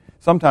properly.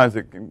 Sometimes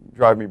it can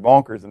drive me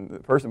bonkers, and the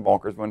person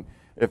bonkers,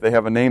 if they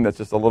have a name that's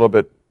just a little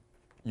bit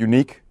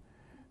unique,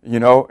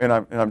 and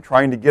I'm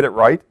trying to get it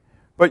right.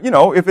 But,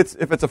 if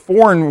it's a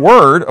foreign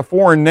word, a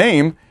foreign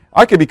name,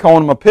 I could be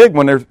calling them a pig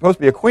when they're supposed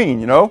to be a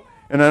queen, and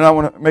then I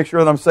want to make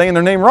sure that I'm saying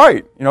their name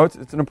right.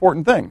 It's an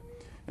important thing.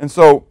 And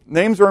so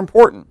names are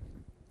important.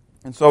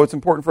 And so it's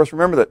important for us to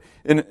remember that.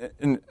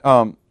 In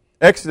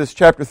Exodus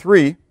chapter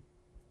 3,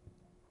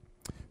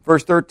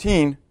 verse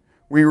 13,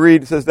 we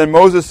read, it says, Then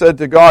Moses said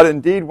to God,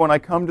 Indeed, when I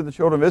come to the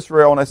children of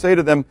Israel, and I say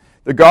to them,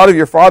 The God of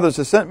your fathers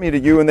has sent me to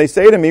you, and they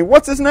say to me,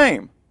 What's his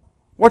name?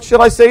 What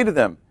shall I say to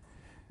them?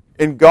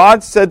 And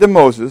God said to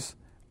Moses,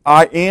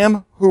 I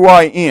am who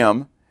I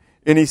am.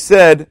 And he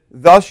said,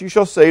 Thus you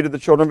shall say to the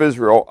children of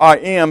Israel, I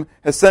am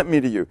has sent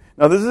me to you.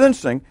 Now this is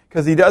interesting,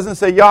 because he doesn't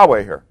say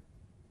Yahweh here.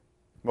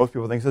 Most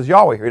people think he says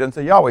Yahweh here. He doesn't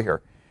say Yahweh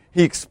here.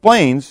 He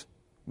explains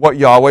what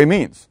Yahweh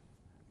means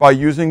by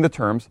using the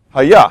terms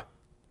Hayah.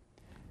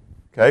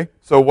 Okay,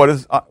 so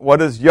what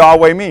does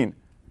Yahweh mean?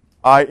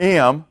 I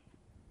am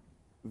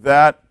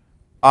that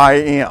I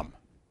am.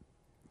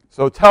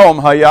 So tell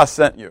them Hayah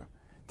sent you.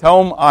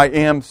 Tell them I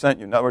am sent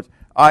you. In other words,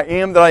 I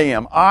am that I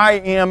am. I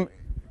am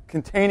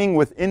containing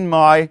within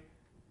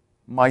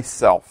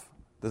myself.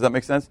 Does that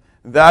make sense?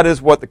 That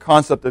is what the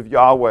concept of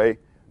Yahweh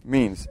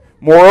means.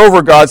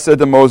 Moreover, God said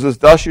to Moses,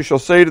 Thus you shall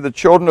say to the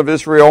children of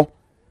Israel,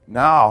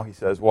 now, he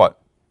says, what?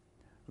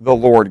 The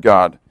Lord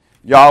God.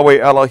 Yahweh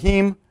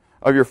Elohim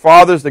of your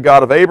fathers, the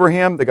God of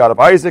Abraham, the God of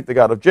Isaac, the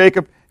God of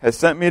Jacob, has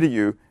sent me to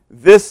you.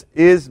 This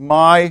is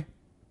my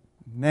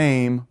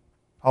name.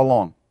 How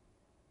long?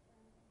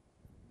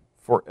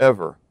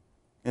 Forever.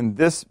 And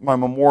this my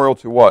memorial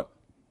to what?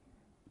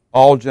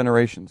 All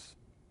generations.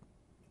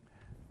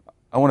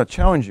 I want to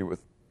challenge you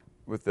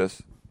with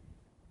this.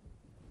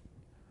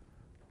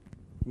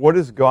 What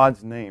is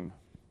God's name?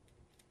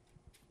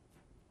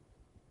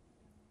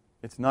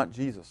 It's not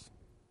Jesus.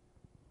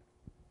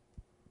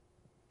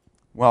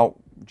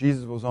 While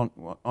Jesus was on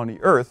the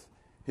earth,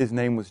 his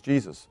name was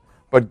Jesus.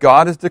 But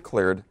God has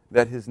declared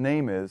that his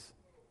name is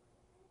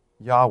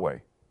Yahweh.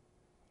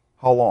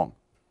 How long?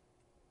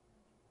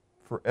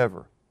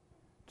 Forever.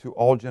 To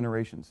all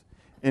generations.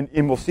 And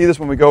we'll see this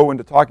when we go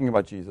into talking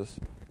about Jesus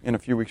in a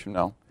few weeks from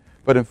now.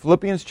 But in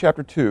Philippians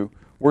chapter 2,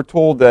 we're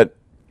told that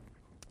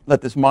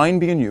let this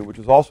mind be in you, which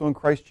is also in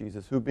Christ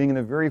Jesus, who being in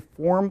the very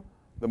form,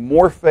 the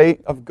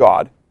morphe of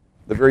God,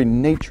 the very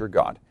nature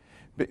God,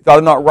 thought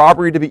it not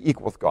robbery to be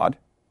equal with God,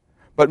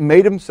 but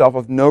made himself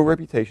of no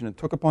reputation, and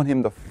took upon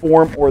him the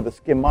form, or the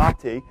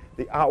schemati,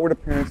 the outward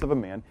appearance of a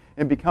man,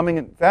 and becoming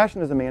in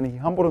fashion as a man, he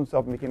humbled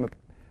himself and became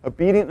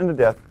obedient unto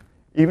death,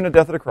 even the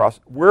death of the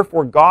cross.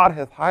 Wherefore God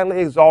hath highly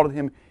exalted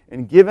him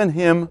and given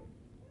him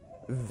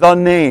the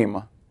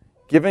name,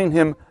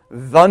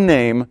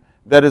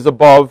 that is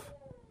above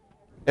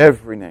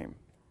every name.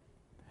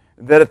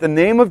 That at the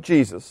name of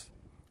Jesus,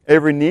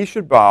 every knee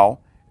should bow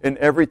and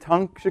every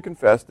tongue should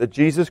confess that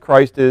Jesus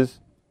Christ is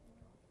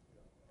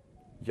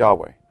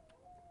Yahweh.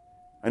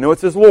 I know it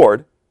says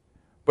Lord,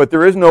 but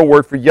there is no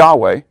word for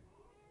Yahweh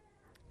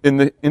in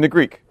the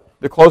Greek.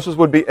 The closest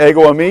would be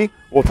ego eimi.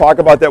 We'll talk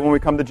about that when we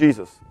come to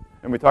Jesus.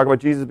 And we talk about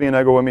Jesus being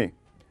ego eimi.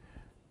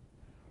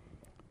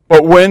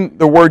 But when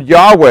the word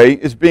Yahweh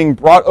is being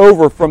brought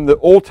over from the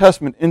Old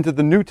Testament into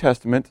the New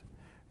Testament,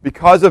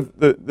 because of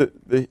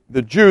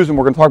the Jews, and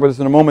we're going to talk about this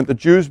in a moment, the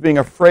Jews being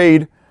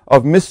afraid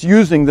of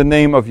misusing the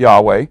name of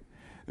Yahweh,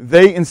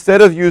 they,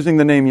 instead of using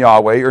the name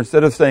Yahweh, or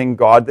instead of saying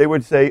God, they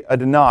would say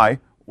Adonai,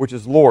 which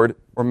is Lord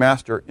or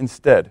Master,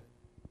 instead.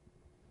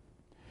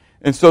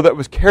 And so that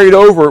was carried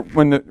over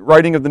when the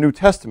writing of the New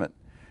Testament.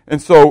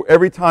 And so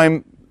every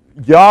time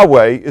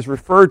Yahweh is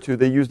referred to,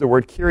 they use the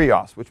word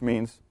Kyrios, which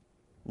means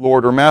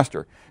Lord or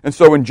Master. And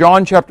so in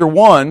John chapter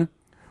 1,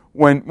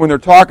 when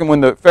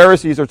the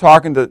Pharisees are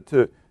talking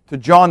to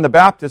John the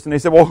Baptist, and they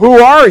say, well,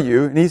 who are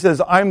you? And he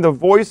says, I'm the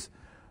voice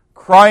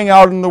crying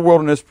out in the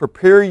wilderness,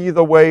 prepare ye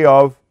the way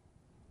of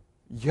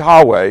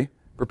Yahweh,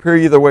 prepare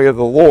ye the way of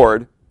the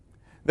Lord.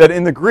 That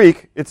in the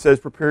Greek, it says,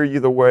 prepare ye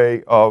the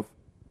way of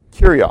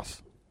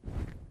Kyrios.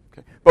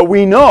 Okay. But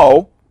we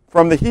know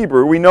from the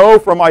Hebrew, we know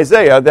from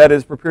Isaiah, that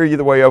is, prepare ye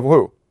the way of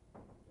who?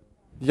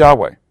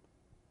 Yahweh.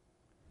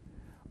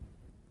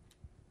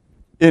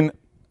 In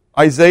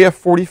Isaiah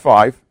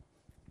 45,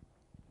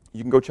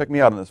 you can go check me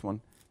out on this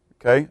one.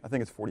 Okay? I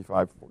think it's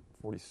 45,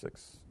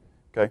 46.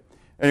 Okay?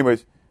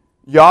 Anyways,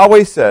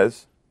 Yahweh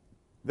says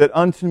that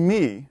unto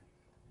me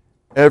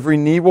every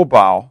knee will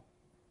bow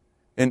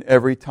and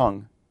every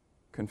tongue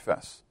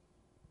confess.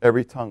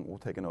 Every tongue will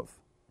take an oath.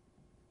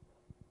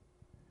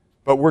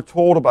 But we're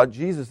told about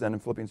Jesus then in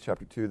Philippians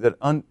chapter 2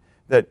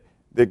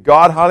 that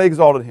God highly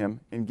exalted him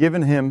and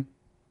given him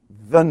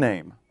the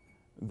name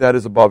that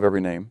is above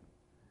every name,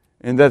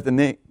 and that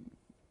the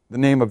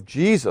name of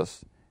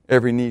Jesus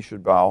every knee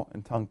should bow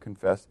and tongue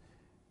confess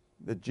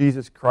that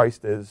Jesus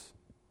Christ is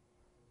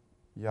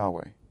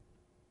Yahweh. Do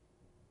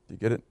you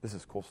get it? This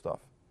is cool stuff.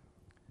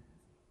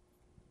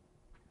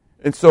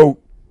 And so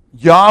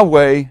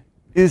Yahweh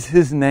is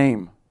his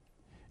name.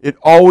 It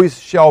always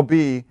shall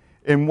be.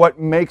 And what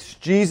makes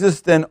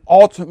Jesus then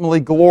ultimately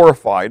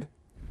glorified,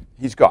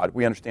 he's God.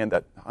 We understand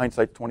that.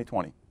 Hindsight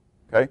 2020.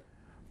 Okay?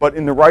 But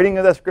in the writing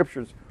of the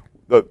scriptures,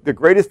 the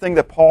greatest thing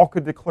that Paul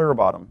could declare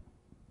about him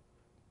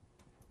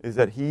is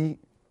that he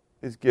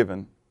is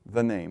given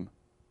the name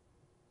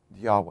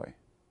Yahweh.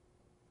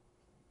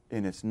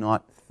 And it's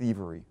not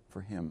thievery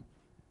for him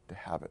to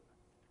have it.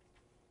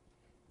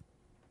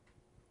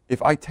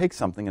 if I take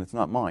something and it's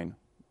not mine,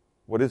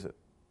 what is it?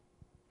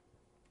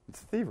 It's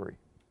thievery.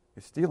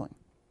 It's stealing.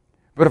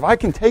 But if I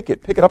can take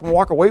it, pick it up and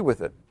walk away with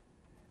it,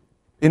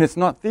 and it's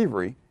not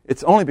thievery,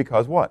 it's only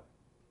because what?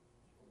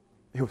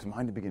 It was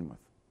mine to begin with.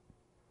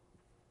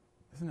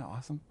 Isn't that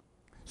awesome?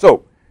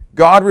 So,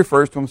 God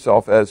refers to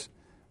himself as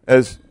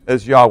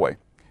Yahweh.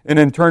 And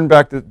then turn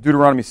back to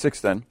Deuteronomy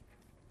 6 then.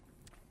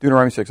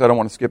 Deuteronomy 6, I don't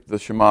want to skip the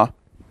Shema.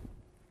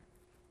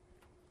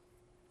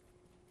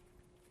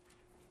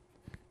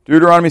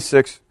 Deuteronomy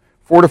 6,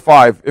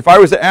 4-5. If I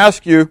was to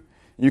ask you,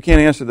 you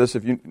can't answer this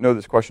if you know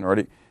this question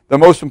already, the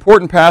most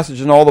important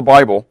passage in all the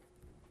Bible,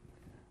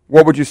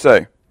 what would you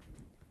say?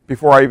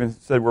 Before I even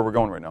said where we're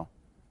going right now.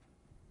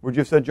 Would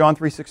you have said John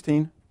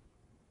 3:16?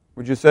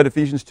 Would you have said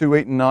Ephesians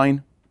 2:8 and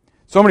 9?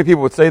 So many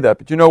people would say that,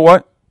 but you know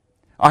what?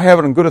 I have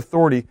it on good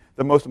authority.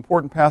 The most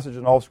important passage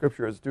in all of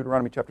Scripture is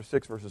Deuteronomy chapter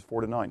 6, verses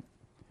 4-9.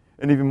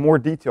 And even more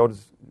detailed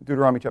is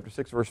Deuteronomy chapter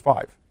 6, verse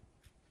 5.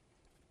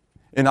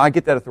 And I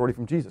get that authority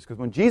from Jesus, because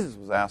when Jesus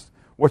was asked,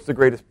 what's the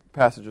greatest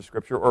passage of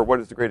Scripture, or what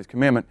is the greatest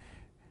commandment,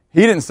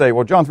 he didn't say,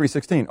 well, John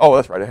 3:16. Oh,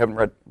 that's right,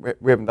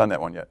 we haven't done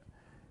that one yet.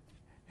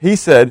 He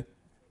said,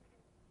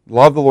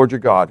 love the Lord your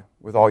God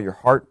with all your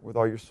heart, with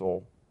all your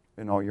soul,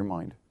 and all your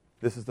mind.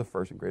 This is the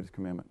first and greatest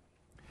commandment.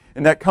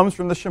 And that comes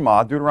from the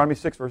Shema, Deuteronomy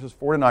 6, verses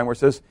 4-9, where it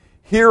says,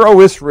 hear,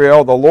 O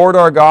Israel, the Lord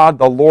our God,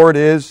 the Lord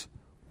is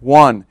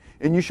one.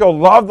 And you shall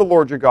love the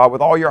Lord your God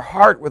with all your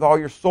heart, with all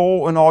your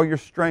soul, and all your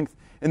strength.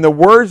 And the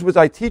words which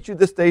I teach you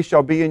this day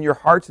shall be in your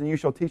hearts, and you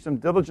shall teach them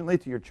diligently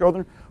to your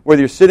children,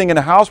 whether you're sitting in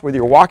a house, whether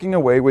you're walking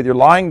away, whether you're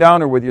lying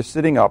down, or whether you're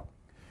sitting up.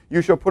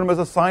 You shall put them as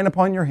a sign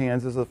upon your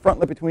hands, as a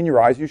frontlet between your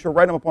eyes. You shall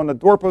write them upon the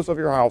doorposts of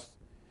your house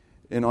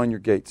and on your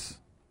gates.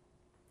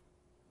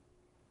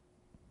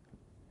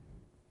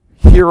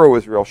 Hear, O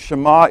Israel,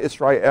 Shema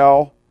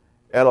Israel,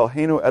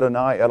 Eloheinu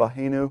Adonai,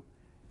 Eloheinu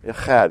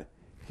Echad.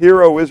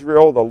 Hear, O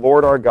Israel, the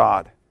Lord our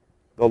God,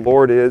 the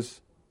Lord is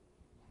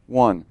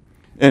one.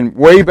 And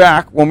way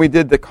back when we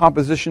did the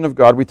composition of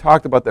God, we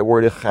talked about that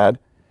word Echad.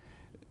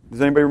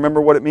 Does anybody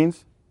remember what it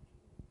means?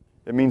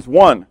 It means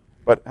one,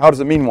 but how does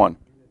it mean one?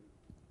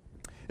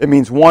 It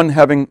means one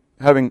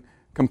having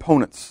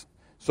components.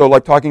 So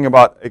like talking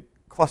about a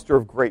cluster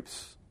of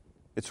grapes,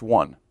 it's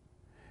one.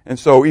 And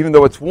so even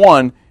though it's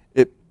one,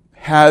 it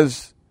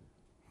has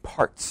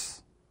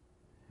parts.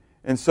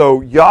 And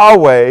so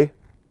Yahweh,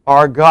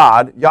 our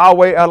God,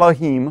 Yahweh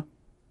Elohim,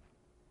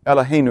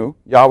 Eloheinu,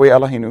 Yahweh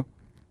Eloheinu,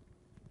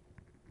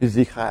 is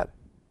Echad.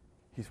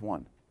 He's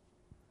one.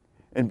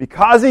 And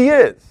because he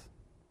is,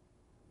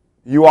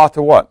 you ought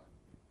to what?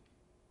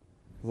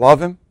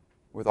 Love him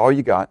with all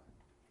you got.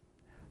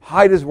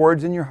 Hide his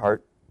words in your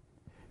heart.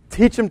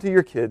 Teach them to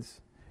your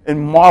kids.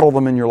 And model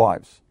them in your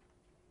lives.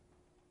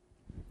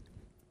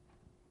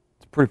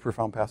 It's a pretty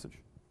profound passage.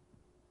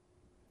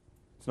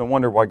 It's no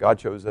wonder why God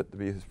chose that to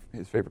be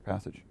his favorite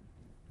passage.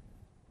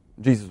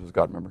 Jesus was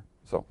God, remember?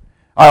 So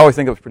I always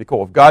think it was pretty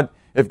cool.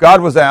 If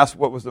God was asked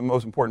what was the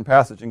most important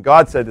passage, and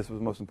God said this was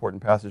the most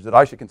important passage, that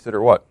I should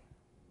consider what?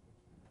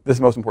 This is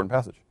the most important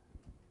passage.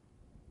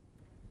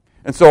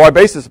 And so I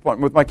base this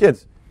upon with my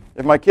kids.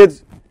 If my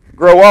kids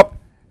grow up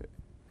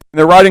and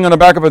they're riding on the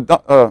back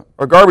of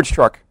a garbage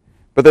truck,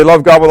 but they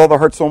love God with all their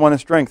heart, soul, mind, and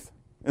strength,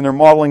 and they're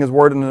modeling his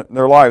word in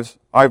their lives,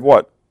 I've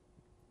what?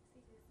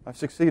 I've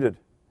succeeded.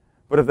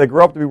 But if they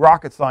grow up to be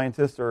rocket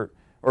scientists or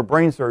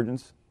brain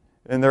surgeons,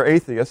 and they're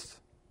atheists,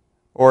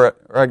 or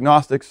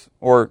agnostics,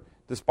 or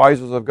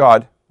despisers of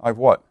God, I've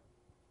what?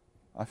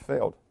 I've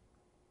failed.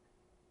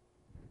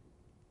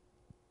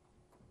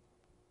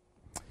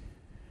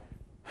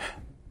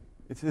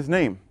 It's his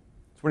name.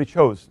 It's what he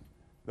chose.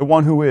 The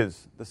one who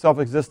is, the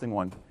self-existing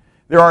one.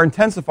 There are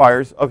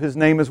intensifiers of his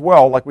name as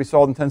well, like we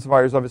saw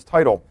intensifiers of his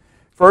title.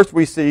 First,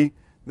 we see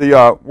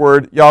the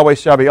word Yahweh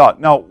Sabaoth.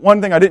 Now,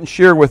 one thing I didn't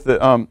share with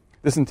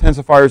this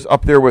intensifier is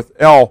up there with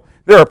El.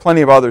 There are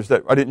plenty of others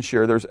that I didn't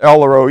share. There's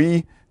El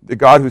Roi, the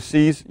God who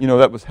sees. You know,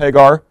 that was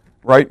Hagar,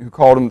 right, who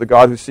called him the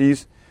God who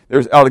sees.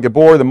 There's El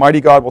Gabor, the mighty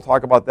God. We'll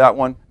talk about that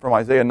one from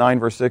Isaiah 9,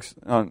 verse 6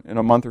 in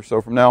a month or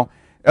so from now.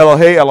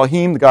 Elohei,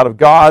 Elohim, the God of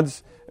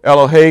gods.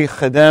 Elohei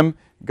Chedem,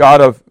 God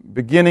of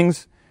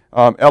beginnings.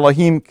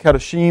 Elohim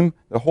Kedoshim,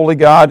 the holy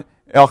God.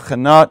 El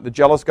Chanat, the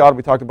jealous God.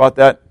 We talked about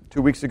that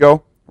 2 weeks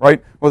ago,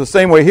 right? Well, the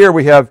same way here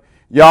we have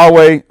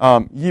Yahweh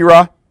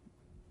Yireh.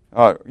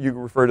 You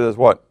refer to it as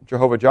what?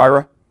 Jehovah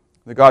Jireh,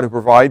 the God who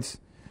provides.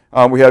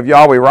 We have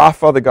Yahweh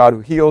Rapha, the God who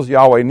heals.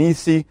 Yahweh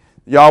Nisi,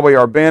 Yahweh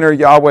our banner.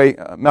 Yahweh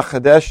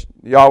Mechadesh,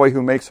 Yahweh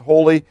who makes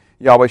holy.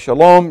 Yahweh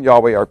Shalom,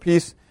 Yahweh our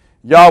peace.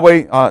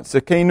 Yahweh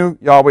Sekenu,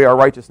 Yahweh our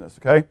righteousness.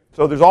 Okay?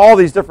 So there's all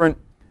these different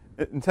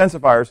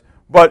intensifiers.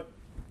 But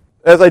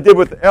as I did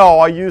with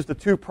El, I used the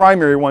two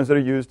primary ones that are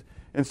used.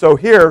 And so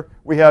here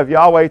we have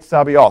Yahweh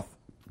Sabaoth.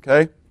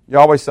 Okay?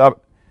 Yahweh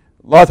Sabaoth.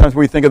 A lot of times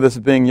we think of this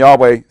as being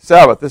Yahweh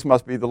Sabbath. This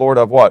must be the Lord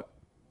of what?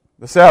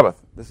 The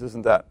Sabbath. This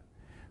isn't that.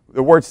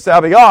 The word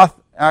Sabaoth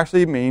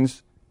actually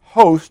means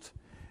host.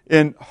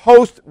 And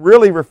host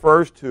really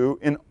refers to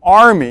an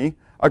army,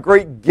 a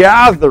great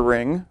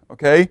gathering,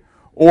 okay?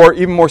 Or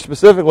even more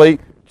specifically,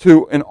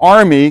 to an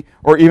army,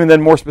 or even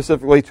then more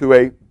specifically to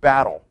a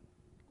battle,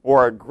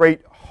 or a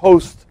great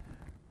host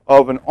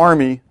of an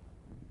army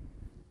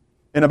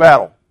in a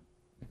battle.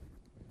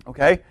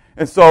 Okay?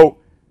 And so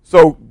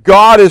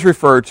God is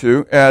referred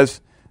to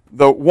as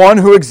the one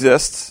who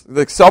exists,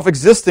 the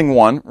self-existing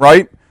one,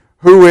 right?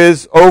 Who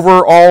is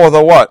over all of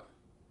the what?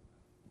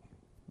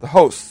 The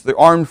hosts, the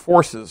armed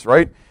forces,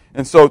 right?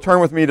 And so turn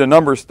with me to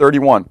Numbers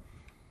 31.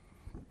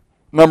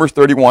 Numbers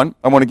 31.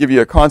 I want to give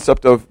you a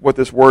concept of what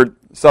this word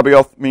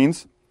Sabaoth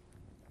means.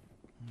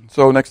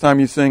 So next time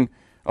you sing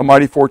 "A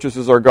Mighty Fortress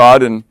is Our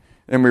God" and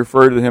we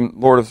refer to him,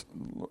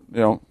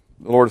 the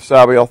Lord of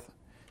Sabaoth,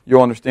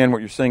 you'll understand what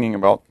you're singing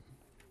about.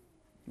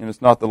 And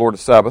it's not the Lord of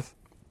Sabbath.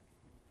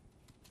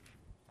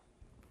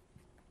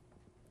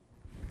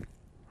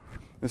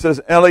 It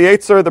says,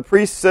 Eleazar the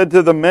priest said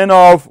to the men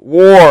of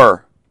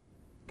war.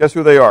 Guess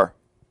who they are?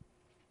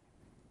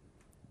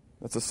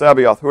 That's a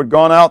Sabaoth, who had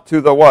gone out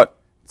to the what?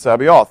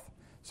 Sabaoth.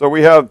 So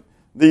we have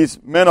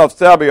these men of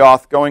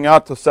Sabaoth going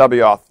out to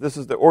Sabaoth. This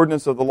is the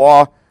ordinance of the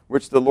law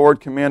which the Lord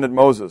commanded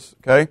Moses.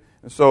 Okay?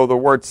 And so the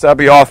word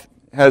Sabaoth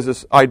has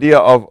this idea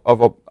of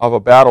a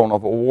battle and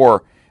of a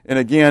war. And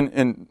again,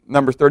 in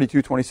Numbers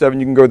 32:27,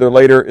 you can go there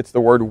later. It's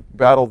the word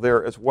battle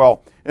there as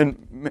well.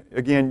 And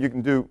again, you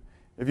can do,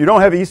 if you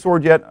don't have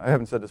eSword yet, I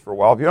haven't said this for a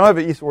while. If you don't have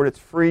an eSword, it's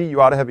free.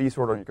 You ought to have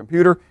eSword on your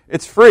computer.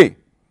 It's free.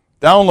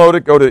 Download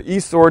it. Go to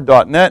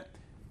esword.net.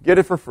 Get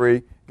it for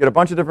free. Get a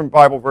bunch of different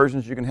Bible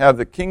versions. You can have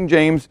the King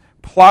James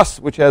Plus,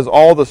 which has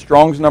all the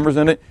Strong's numbers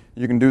in it.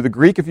 You can do the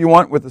Greek if you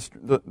want with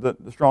the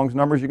Strong's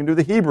numbers. You can do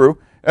the Hebrew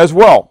as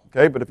well.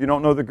 Okay, but if you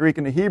don't know the Greek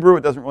and the Hebrew,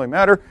 it doesn't really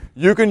matter.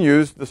 You can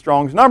use the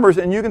Strong's numbers,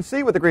 and you can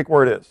see what the Greek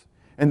word is.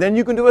 And then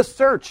you can do a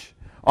search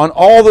on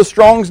all the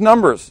Strong's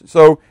numbers.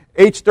 So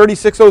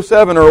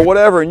H3607 or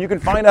whatever, and you can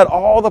find out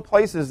all the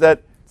places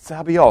that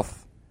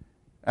Sabaoth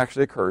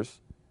actually occurs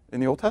in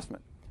the Old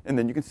Testament. And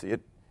then you can see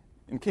it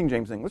in King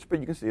James English, but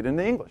you can see it in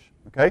the English,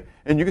 okay?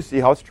 And you can see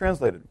how it's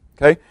translated,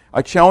 okay?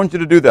 I challenge you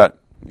to do that,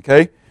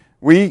 okay?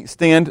 We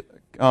stand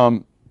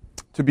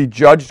to be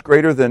judged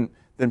greater than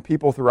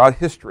people throughout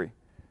history,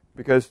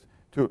 because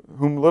to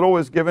whom little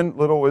is given,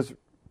 little is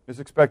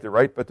expected,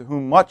 right? But to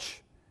whom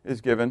much is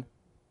given,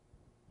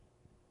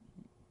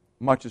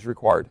 much is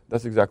required.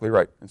 That's exactly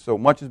right. And so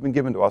much has been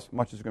given to us,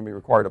 much is going to be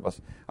required of us.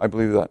 I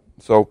believe that.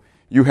 So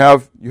you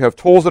have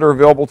tools that are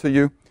available to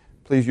you.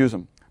 Please use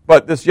them.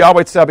 But this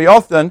Yahweh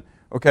Sabaoth then,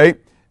 okay,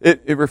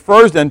 it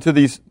refers then to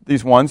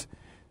these ones.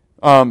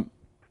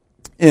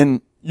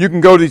 You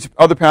can go to these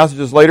other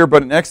passages later,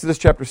 but in Exodus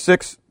chapter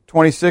 6,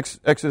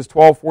 26, Exodus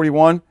 12,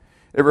 41,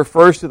 it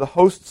refers to the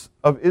hosts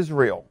of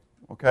Israel,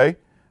 okay,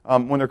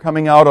 when they're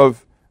coming out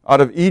of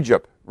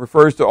Egypt.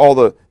 Refers to all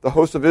the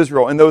hosts of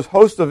Israel. And those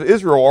hosts of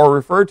Israel are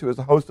referred to as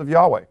the host of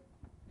Yahweh.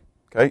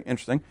 Okay,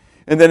 interesting.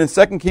 And then in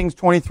 2 Kings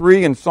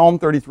 23 and Psalm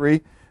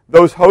 33,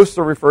 those hosts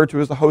are referred to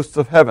as the hosts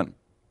of heaven.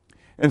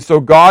 And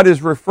so God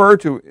is referred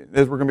to,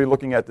 as we're going to be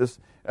looking at this,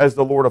 as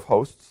the Lord of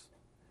hosts,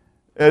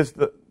 as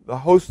the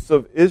hosts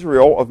of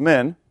Israel, of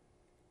men,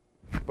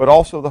 but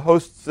also the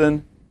hosts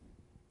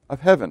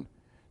of heaven.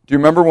 Do you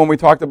remember when we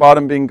talked about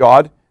him being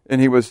God, and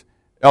he was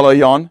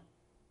El-Elyon?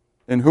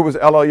 And who was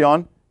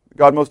El-Elyon?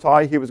 God Most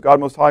High. He was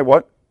God Most High,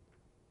 what?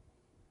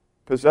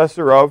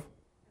 Possessor of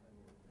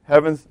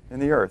heavens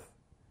and the earth.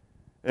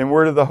 And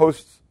where do the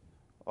hosts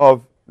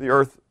of the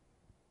earth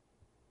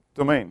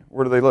domain?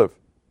 Where do they live?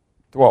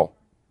 Dwell.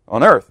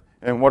 On earth.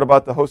 And what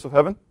about the hosts of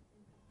heaven?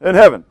 In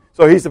heaven.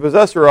 So he's the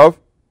possessor of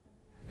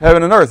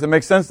heaven and earth. It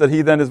makes sense that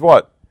he then is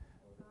what?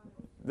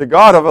 The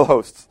God of the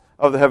hosts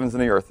of the heavens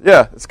and the earth.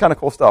 Yeah, it's kind of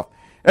cool stuff.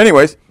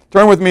 Anyways,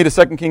 turn with me to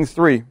 2 Kings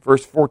 3,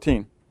 verse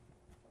 14.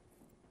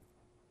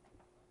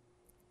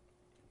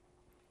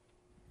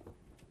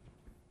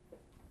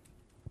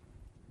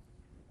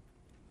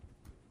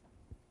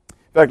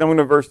 In fact, I'm going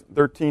to verse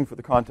 13 for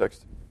the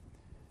context.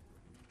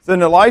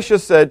 Then Elisha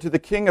said to the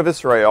king of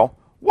Israel,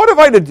 "What have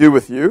I to do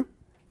with you?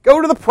 Go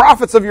to the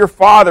prophets of your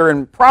father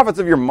and prophets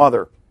of your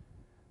mother."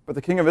 But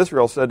the king of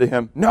Israel said to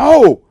him,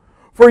 "No,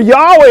 for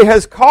Yahweh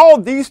has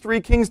called these three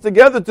kings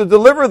together to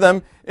deliver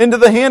them into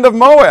the hand of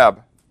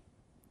Moab."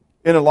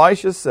 And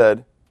Elisha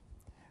said,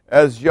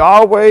 "As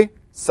Yahweh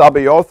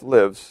Sabaoth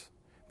lives,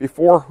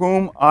 before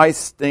whom I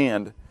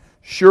stand,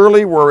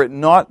 surely were it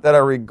not that I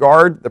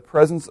regard the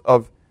presence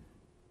of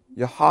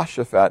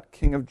Jehoshaphat,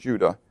 king of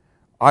Judah,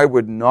 I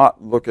would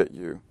not look at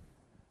you,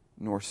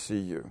 nor see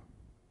you."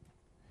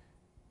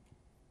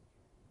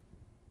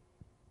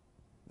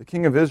 The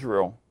king of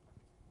Israel,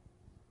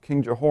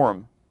 King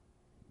Jehoram,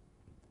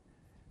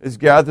 is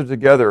gathered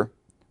together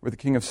with the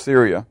king of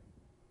Syria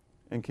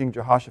and King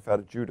Jehoshaphat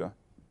of Judah.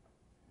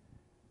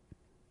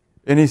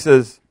 And he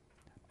says,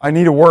 "I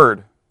need a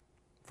word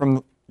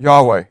from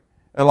Yahweh."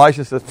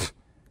 Elisha says,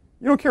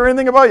 "You don't care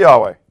anything about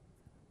Yahweh.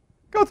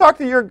 Go talk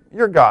to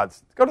your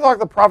gods. Go to talk to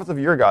the prophets of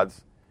your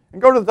gods. And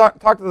go to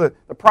talk to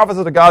the prophets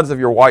of the gods of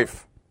your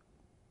wife."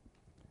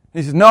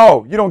 He says,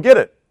 "No, you don't get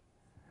it.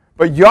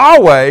 But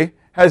Yahweh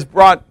has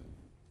brought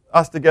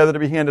us together to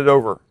be handed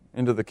over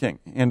into the king,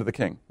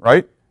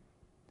 right?"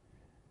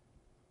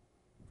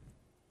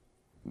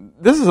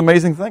 This is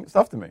amazing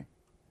stuff to me.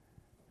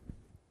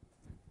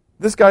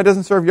 This guy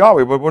doesn't serve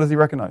Yahweh, but what does he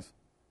recognize?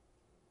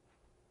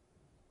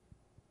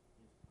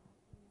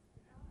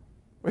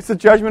 It's the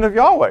judgment of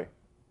Yahweh.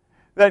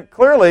 That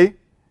clearly,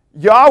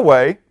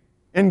 Yahweh,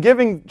 in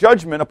giving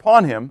judgment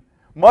upon him,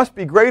 must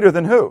be greater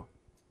than who?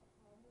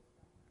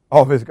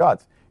 All of his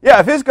gods. Yeah,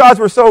 if his gods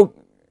were so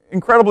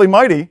incredibly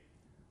mighty,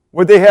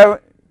 would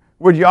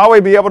Yahweh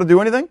be able to do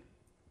anything?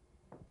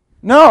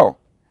 No.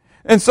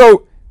 And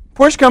so,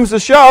 push comes to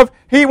shove,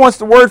 he wants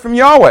the word from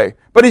Yahweh,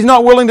 but he's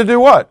not willing to do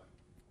what?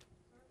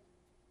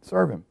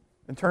 Serve him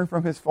and turn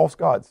from his false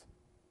gods.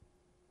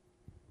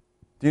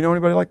 Do you know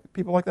anybody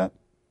people like that?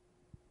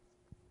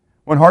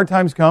 When hard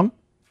times come,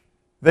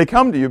 they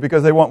come to you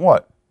because they want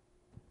what?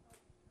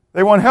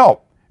 They want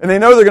help. And they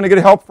know they're going to get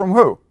help from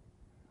who?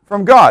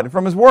 From God,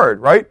 from his word,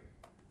 right?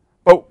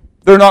 But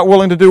they're not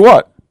willing to do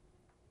what?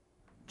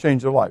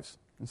 Change their lives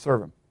and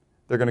serve him.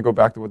 They're going to go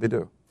back to what they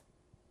do.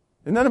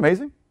 Isn't that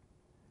amazing?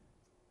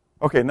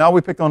 Okay, now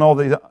we picked on all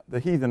the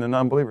heathen and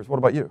unbelievers. What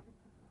about you?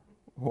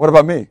 What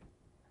about me?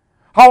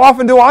 How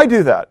often do I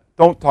do that?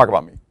 Don't talk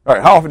about me. All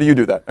right, how often do you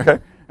do that? Okay?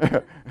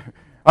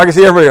 I can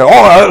see everybody go,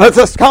 let's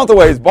just count the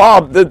ways.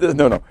 Bob,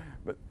 no.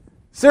 But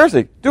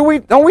seriously,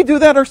 don't we do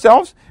that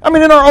ourselves? I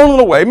mean, in our own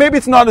little way. Maybe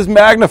it's not as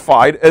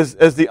magnified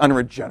as the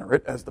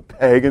unregenerate, as the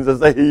pagans, as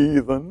the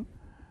heathen.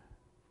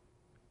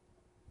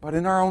 But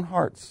in our own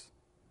hearts,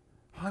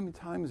 how many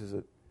times is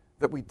it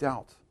that we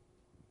doubt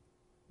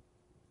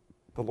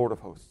the Lord of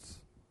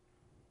hosts,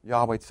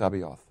 Yahweh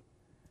Tsabaoth,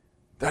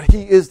 that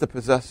he is the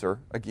possessor,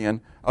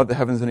 again, of the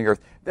heavens and the earth,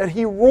 that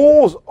he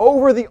rules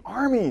over the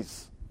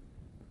armies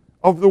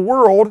of the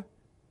world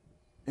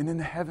and in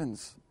the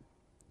heavens.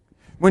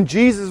 When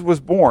Jesus was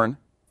born,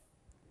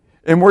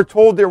 and we're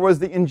told there was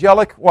the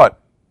angelic,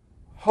 what?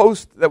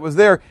 Host that was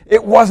there.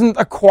 It wasn't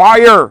a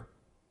choir.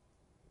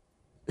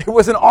 It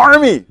was an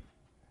army.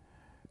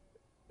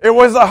 It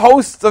was the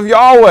hosts of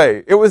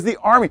Yahweh. It was the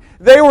army.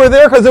 They were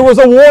there because there was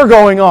a war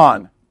going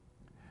on.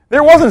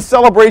 There wasn't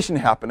celebration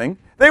happening.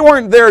 They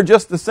weren't there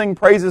just to sing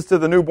praises to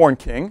the newborn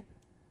king.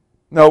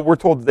 No, we're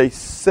told they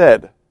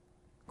said,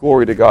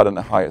 "Glory to God in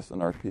the highest,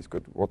 and earth peace,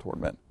 good will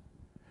toward men."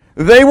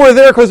 They were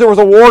there because there was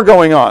a war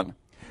going on.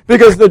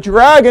 Because the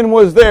dragon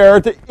was there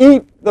to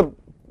eat the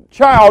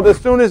child as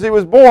soon as he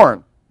was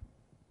born.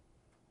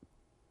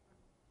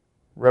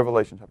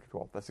 Revelation chapter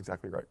 12. That's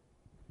exactly right.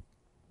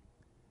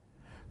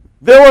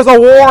 There was a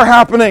war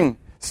happening.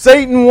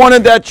 Satan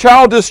wanted that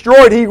child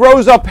destroyed. He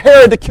rose up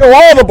Herod to kill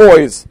all the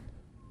boys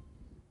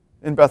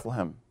in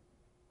Bethlehem.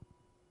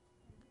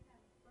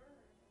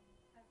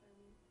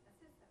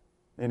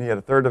 And he had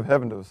a third of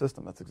heaven to assist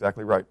him. That's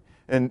exactly right.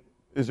 And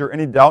is there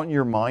any doubt in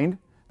your mind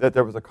that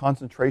there was a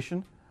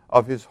concentration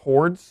of his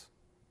hordes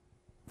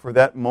for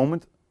that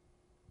moment?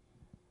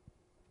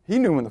 He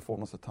knew when the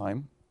fullness of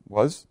time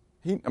was.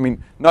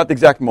 Not the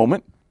exact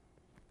moment,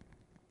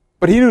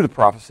 but he knew the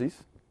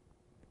prophecies.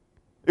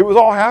 It was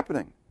all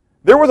happening.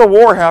 There was a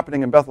war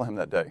happening in Bethlehem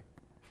that day.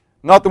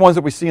 Not the ones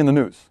that we see in the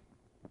news.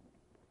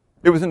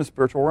 It was in the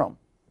spiritual realm.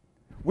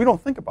 We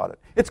don't think about it.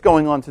 It's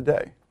going on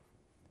today.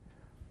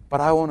 But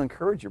I want to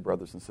encourage you,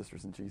 brothers and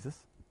sisters in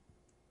Jesus,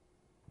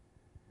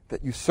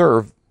 that you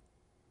serve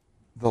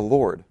the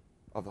Lord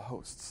of the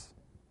hosts.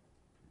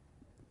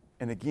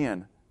 And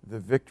again, the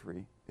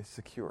victory is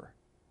secure.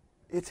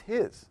 It's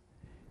his.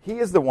 He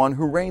is the one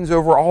who reigns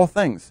over all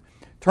things.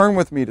 Turn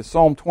with me to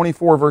Psalm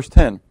 24, verse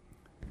 10.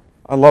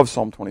 I love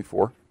Psalm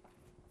 24.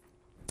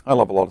 I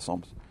love a lot of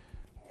Psalms.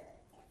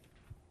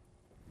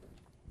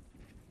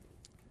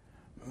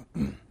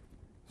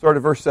 Start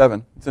at verse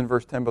 7. It's in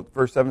verse 10, but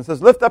verse 7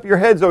 says, "Lift up your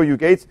heads, O you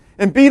gates,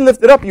 and be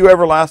lifted up, you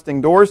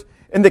everlasting doors,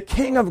 and the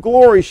King of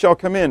glory shall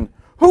come in."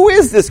 Who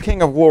is this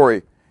King of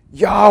glory?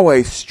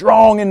 Yahweh,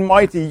 strong and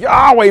mighty.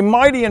 Yahweh,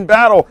 mighty in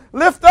battle.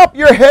 Lift up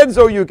your heads,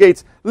 O you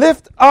gates.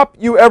 Lift up,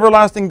 you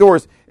everlasting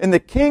doors, and the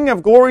King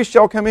of glory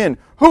shall come in.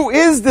 Who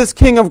is this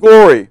King of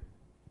glory?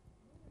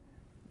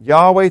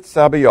 Yahweh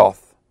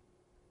Tsabaoth.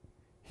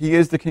 He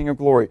is the King of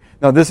glory.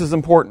 Now this is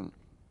important.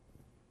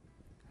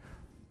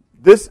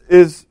 This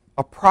is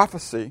a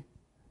prophecy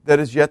that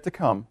is yet to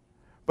come.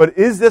 But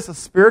is this a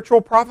spiritual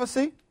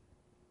prophecy?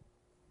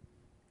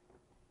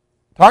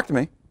 Talk to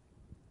me.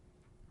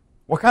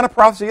 What kind of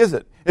prophecy is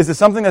it? Is it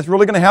something that's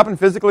really going to happen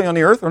physically on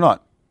the earth or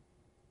not?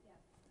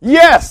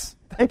 Yes.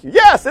 Thank you.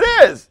 Yes, it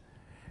is.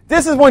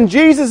 This is when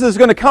Jesus is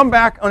going to come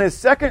back on the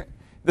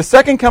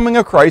second coming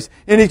of Christ,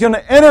 and he's going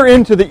to enter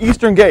into the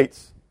eastern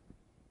gates.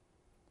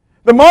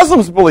 The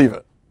Muslims believe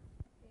it.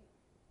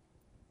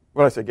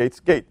 What did I say? Gates?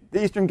 Gate.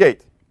 The eastern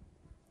gate.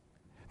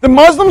 The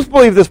Muslims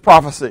believe this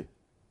prophecy. Do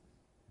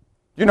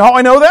you know how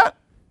I know that?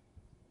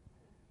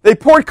 They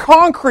poured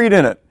concrete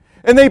in it.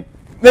 And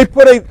they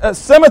put a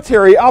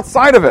cemetery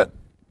outside of it.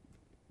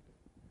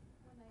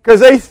 Because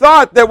they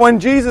thought that when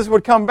Jesus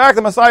would come back,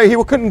 the Messiah, he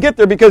couldn't get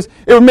there because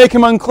it would make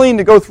him unclean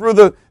to go through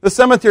the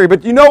cemetery.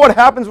 But do you know what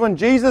happens when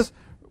Jesus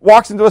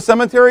walks into a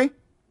cemetery?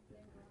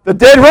 The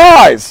dead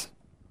rise.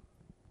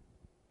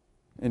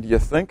 And do you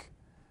think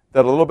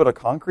that a little bit of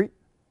concrete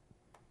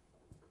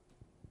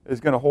is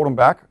going to hold him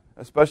back,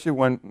 especially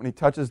when he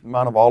touches the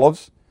Mount of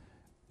Olives.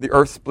 The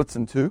earth splits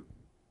in two.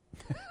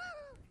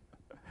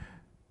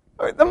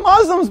 I mean, the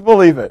Muslims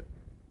believe it.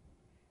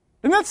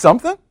 Isn't that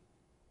something?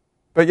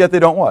 But yet they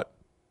don't what?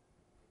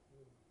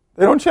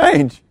 They don't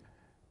change.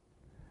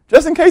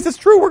 Just in case it's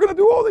true, we're going to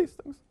do all these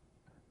things.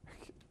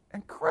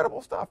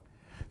 Incredible stuff.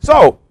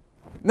 So,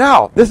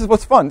 now, this is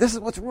what's fun. This is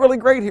what's really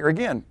great here.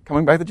 Again,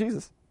 coming back to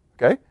Jesus.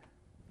 Okay?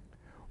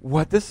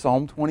 What does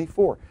Psalm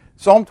 24?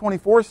 Psalm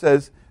 24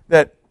 says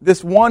that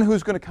this one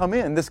who's going to come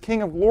in, this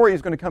King of Glory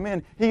is going to come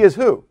in, he is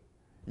who?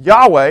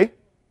 Yahweh.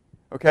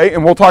 Okay?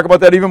 And we'll talk about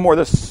that even more.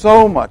 There's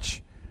so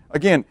much.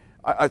 Again,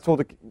 I told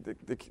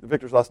the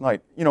victors last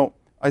night,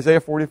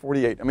 Isaiah 40,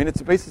 48. I mean, it's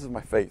the basis of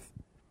my faith.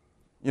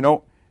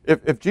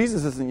 If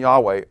Jesus isn't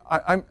Yahweh,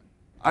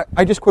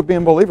 I just quit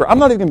being a believer. I'm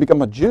not even going to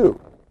become a Jew.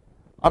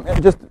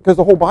 Just because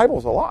the whole Bible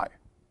is a lie.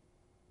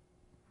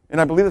 And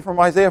I believe it from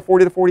Isaiah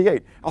 40 to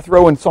 48. I'll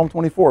throw in Psalm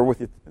 24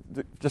 with you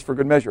just for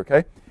good measure,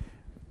 okay?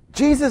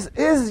 Jesus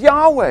is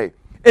Yahweh.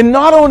 And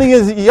not only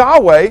is he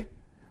Yahweh,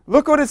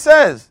 look what it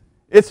says.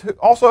 It's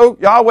also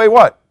Yahweh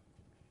what?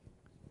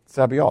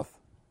 Sabaoth.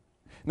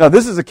 Now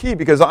this is a key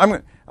because I'm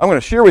going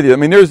to share with you. I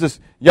mean, there's this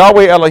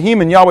Yahweh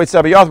Elohim and Yahweh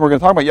Sabaoth. We're going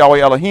to talk about Yahweh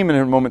Elohim in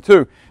a moment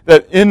too.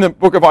 That in the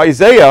book of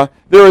Isaiah,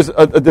 there is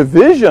a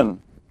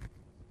division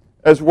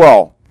as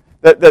well.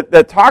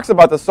 That talks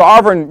about the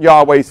sovereign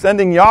Yahweh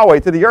sending Yahweh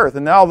to the earth.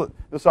 And now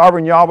the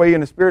sovereign Yahweh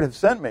and the Spirit have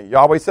sent me.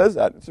 Yahweh says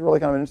that. It's really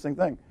kind of an interesting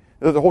thing.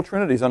 There's the whole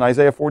Trinity is on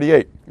Isaiah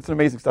 48. It's an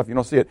amazing stuff. You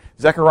don't see it.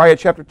 Zechariah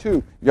chapter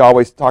 2,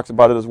 Yahweh talks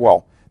about it as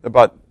well.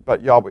 About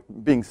Yahweh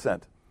being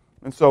sent.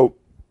 And so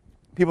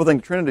people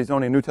think the Trinity is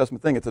only a New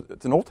Testament thing.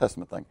 It's an Old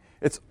Testament thing.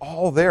 It's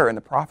all there in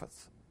the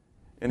prophets.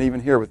 And even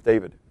here with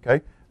David.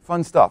 Okay?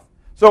 Fun stuff.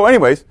 So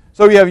anyways,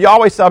 so you have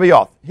Yahweh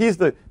Sabaoth. He's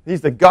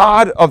the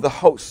God of the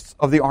hosts,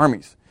 of the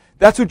armies.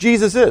 That's who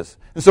Jesus is.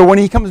 And so when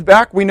he comes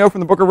back, we know from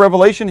the book of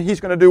Revelation,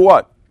 he's going to do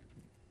what?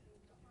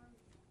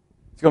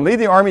 He's going to lead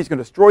the army. He's going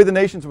to destroy the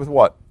nations with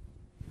what?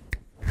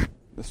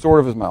 The sword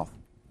of his mouth.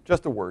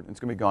 Just a word. And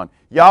it's going to be gone.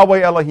 Yahweh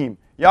Elohim.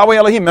 Yahweh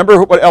Elohim.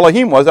 Remember what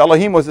Elohim was?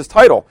 Elohim was his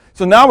title.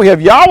 So now we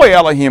have Yahweh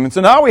Elohim. And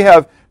so now we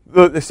have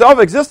the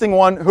self-existing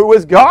one who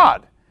is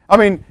God. I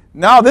mean,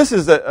 now this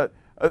is a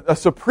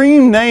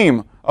supreme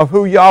name of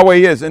who Yahweh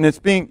is. And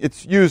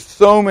it's used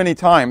so many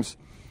times.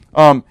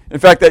 In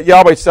fact, that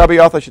Yahweh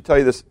Sabaoth, I should tell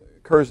you this,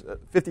 occurs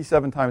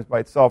 57 times by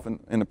itself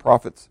in the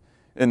prophets,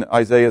 in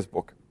Isaiah's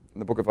book, in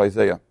the book of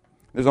Isaiah.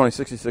 There's only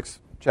 66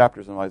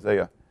 chapters in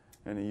Isaiah,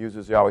 and he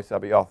uses Yahweh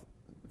Sabaoth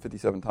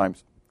 57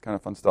 times. Kind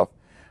of fun stuff.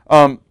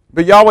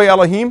 But Yahweh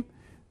Elohim,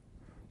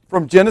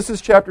 from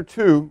Genesis chapter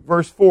 2,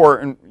 verse 4,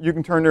 and you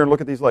can turn there and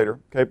look at these later,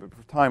 okay, but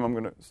for time I'm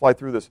going to slide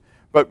through this.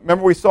 But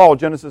remember we saw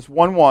Genesis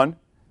 1:1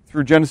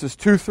 through Genesis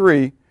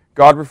 2:3,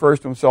 God refers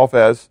to himself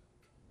as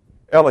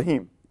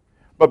Elohim.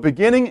 But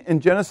beginning in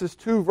Genesis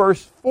 2,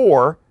 verse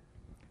 4,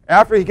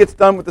 after he gets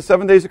done with the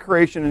 7 days of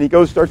creation and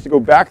he starts to go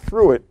back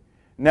through it,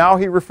 now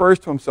he refers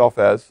to himself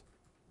as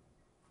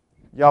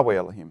Yahweh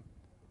Elohim.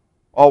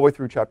 All the way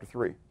through chapter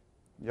 3.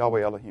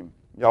 Yahweh Elohim.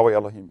 Yahweh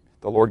Elohim.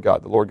 The Lord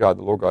God, the Lord God,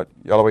 the Lord God.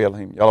 Yahweh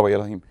Elohim. Yahweh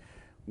Elohim.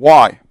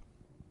 Why?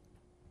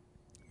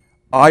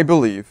 I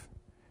believe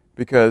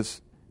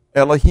because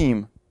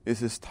Elohim is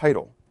his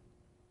title.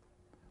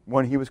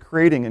 When he was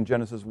creating in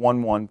Genesis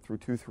 1:1 through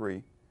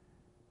 2:3,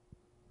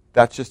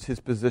 that's just his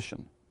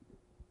position.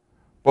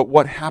 But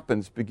what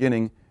happens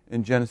beginning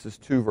in Genesis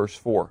 2, verse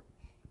 4?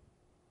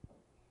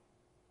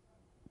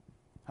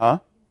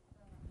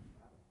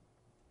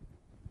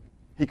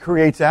 He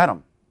creates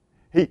Adam.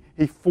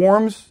 He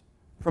forms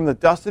from the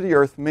dust of the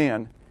earth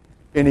man,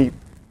 and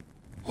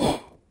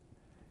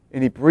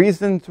he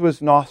breathes into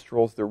his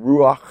nostrils the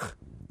ruach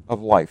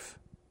of life.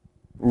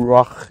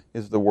 Ruach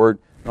is the word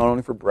not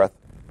only for breath,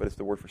 but it's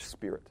the word for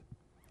spirit.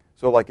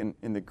 So like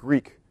in the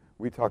Greek,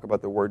 we talk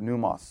about the word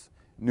pneumos.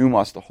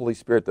 Pneumos, the Holy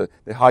Spirit. The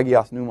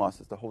hagios pneumos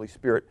is the Holy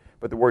Spirit.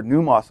 But the word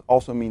pneumos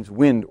also means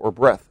wind or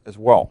breath as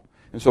well.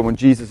 And so when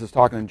Jesus is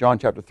talking in John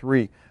chapter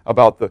 3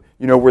 about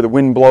where the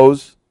wind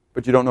blows,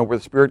 but you don't know where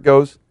the Spirit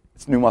goes,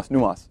 it's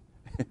pneumos.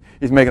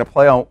 He's making a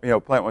play on,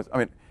 I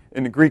mean,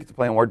 in the Greek it's a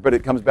play on word, but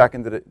it comes back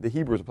into the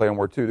Hebrew as a play on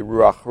word too, the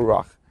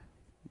ruach.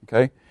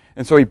 Okay?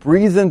 And so he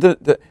breathes into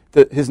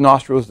his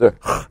nostrils the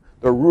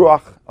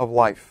ruach of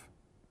life.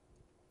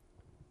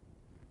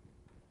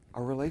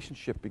 Our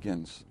relationship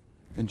begins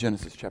in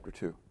Genesis chapter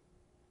 2.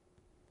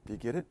 Do you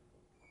get it?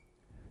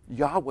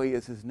 Yahweh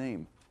is his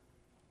name.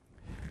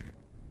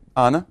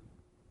 Anna,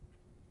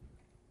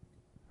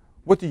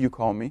 what do you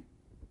call me?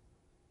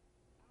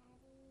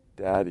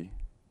 Daddy.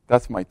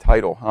 That's my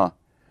title, huh?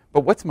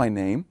 But what's my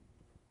name?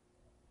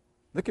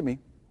 Look at me.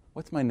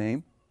 What's my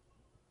name?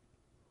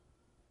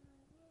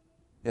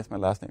 Yes, my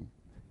last name.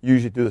 You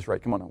usually do this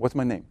right. Come on now. What's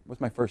my name?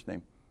 What's my first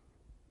name?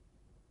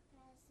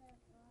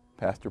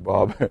 Pastor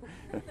Bob.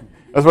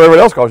 That's what everybody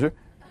else calls you.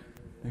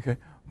 Okay.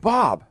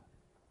 Bob.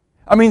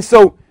 I mean,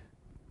 so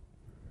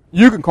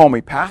you can call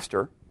me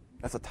pastor.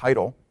 That's a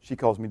title. She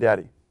calls me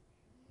daddy.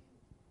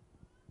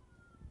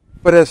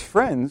 But as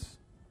friends,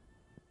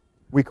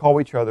 we call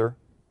each other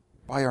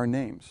by our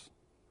names.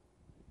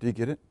 Do you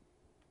get it?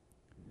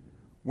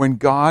 When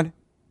God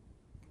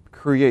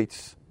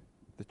creates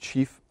the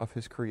chief of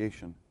his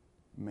creation,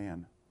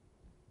 man,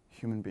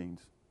 human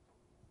beings,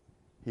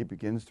 he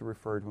begins to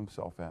refer to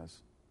himself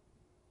as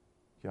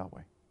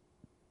Yahweh,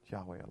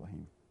 Yahweh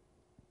Elohim.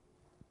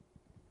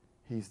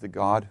 He's the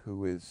God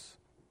who is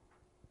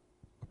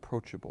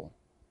approachable.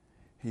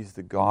 He's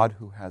the God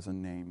who has a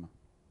name.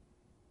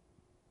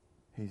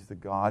 He's the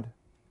God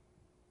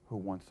who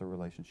wants a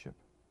relationship.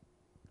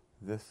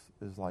 This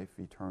is life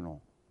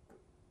eternal,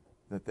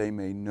 that they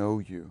may know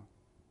you,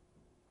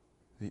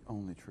 the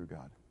only true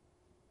God,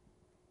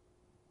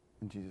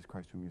 and Jesus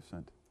Christ whom you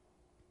sent.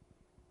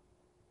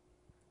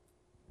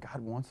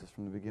 God wants us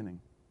from the beginning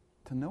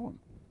to know him.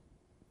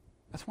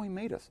 That's why he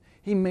made us.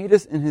 He made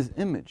us in his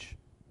image.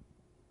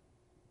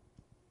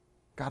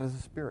 God is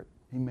a spirit.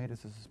 He made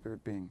us as a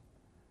spirit being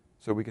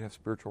so we could have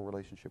spiritual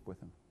relationship with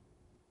him.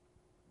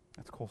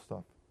 That's cool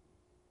stuff.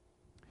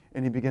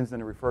 And he begins then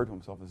to refer to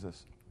himself as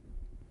this.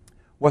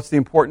 What's the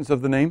importance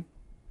of the name?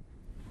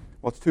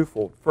 Well, it's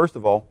twofold. First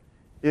of all,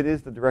 it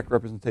is the direct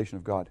representation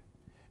of God.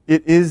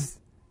 It is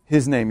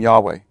his name,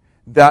 Yahweh.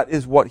 That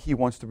is what he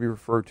wants to be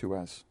referred to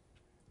as.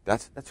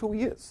 That's who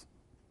he is.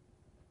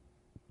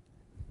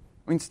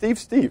 I mean,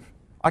 Steve.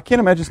 I can't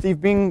imagine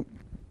Steve being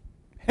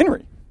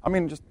Henry. I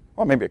mean,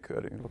 well, maybe it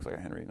could. It looks like a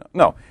Henry.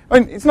 No. I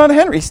mean, it's not a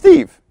Henry.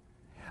 Steve.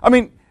 I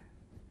mean,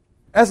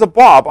 as a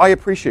Bob, I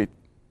appreciate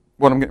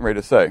what I'm getting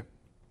ready to say.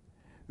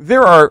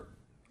 There are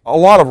a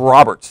lot of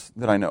Roberts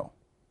that I know,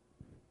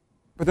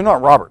 but they're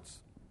not Roberts.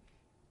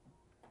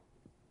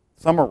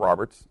 Some are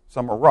Roberts,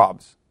 some are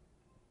Robs,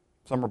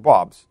 some are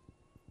Bobs,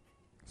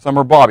 some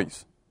are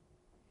Bobbies.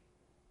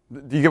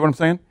 Do you get what I'm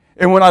saying?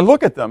 And when I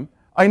look at them,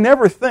 I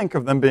never think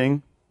of them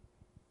being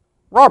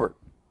Robert.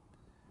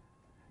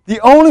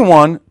 The only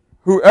one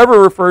who ever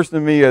refers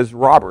to me as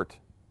Robert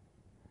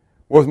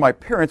was my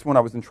parents when I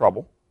was in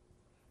trouble,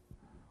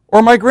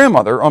 or my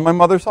grandmother on my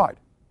mother's side.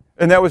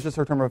 And that was just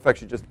her term of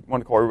affection. She just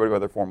wanted to call everybody by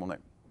their formal name.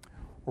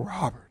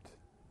 Robert.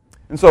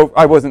 And so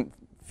I wasn't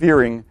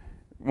fearing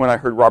when I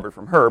heard Robert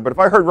from her, but if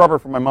I heard Robert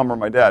from my mom or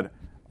my dad,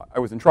 I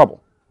was in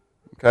trouble.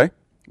 Okay?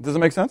 Does it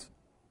make sense?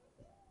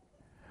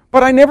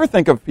 But I never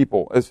think of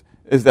people as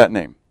that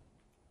name.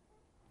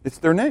 It's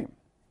their name.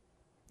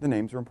 The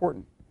names are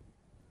important.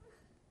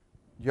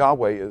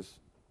 Yahweh is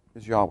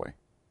Yahweh.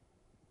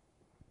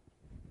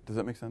 Does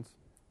that make sense?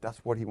 That's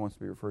what he wants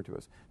to be referred to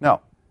as.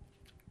 Now,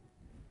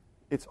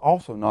 it's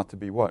also not to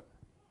be what?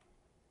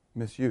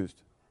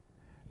 Misused.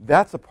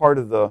 That's a part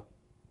of the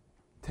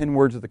 10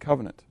 words of the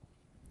covenant.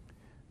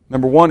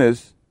 Number 1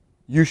 is,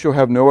 you shall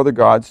have no other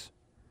gods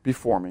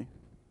before me.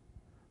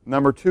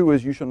 Number 2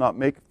 is, you shall not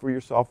make for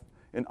yourself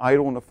an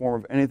idol in the form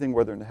of anything,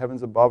 whether in the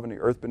heavens above, in the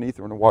earth beneath,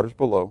 or in the waters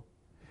below.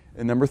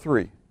 And number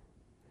 3,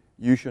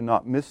 you shall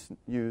not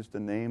misuse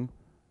the name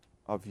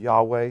of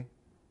Yahweh,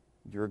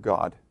 your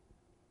God.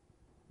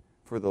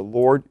 For the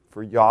Lord,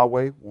 for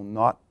Yahweh, will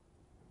not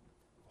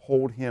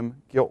hold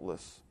him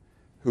guiltless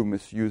who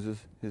misuses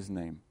his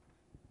name.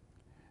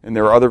 And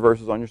there are other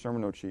verses on your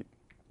sermon note sheet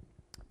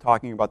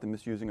talking about the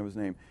misusing of his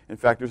name. In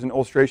fact, there's an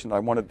illustration that I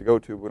wanted to go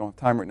to. We don't have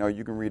time right now.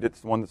 You can read it. It's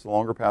the one that's a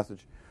longer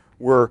passage,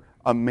 where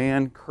a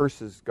man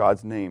curses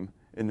God's name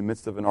in the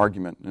midst of an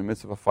argument, in the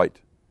midst of a fight.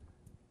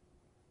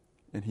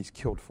 And he's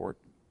killed for it.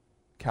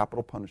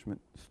 Capital punishment,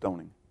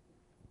 stoning.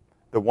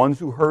 The ones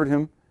who heard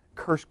him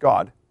curse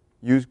God,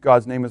 use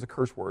God's name as a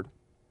curse word,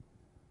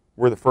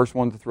 were the first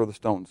ones to throw the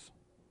stones.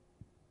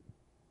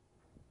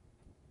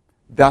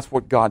 That's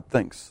what God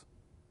thinks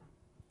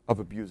of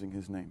abusing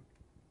his name.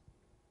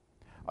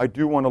 I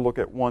do want to look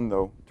at one,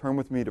 though. Turn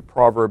with me to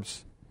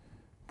Proverbs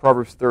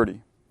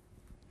 30,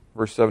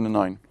 verse 7 to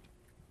 9.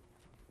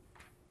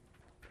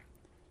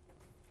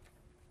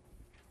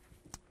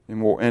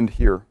 And we'll end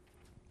here.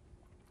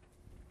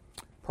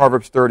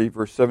 Proverbs 30,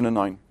 verse 7 to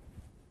 9.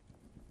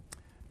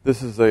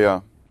 This is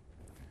another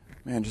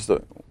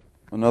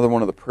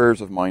one of the prayers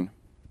of mine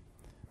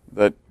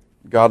that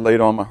God laid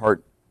on my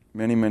heart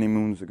many, many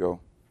moons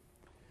ago.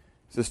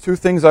 It says, 2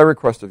 things I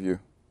request of you.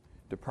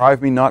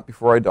 Deprive me not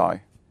before I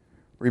die.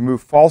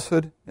 Remove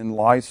falsehood and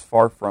lies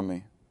far from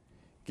me.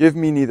 Give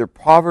me neither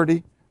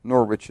poverty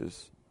nor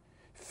riches.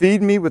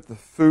 Feed me with the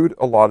food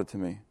allotted to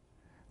me,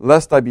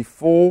 lest I be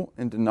full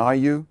and deny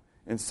you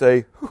and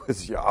say, who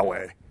is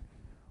Yahweh?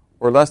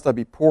 Or lest I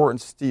be poor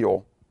and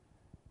steal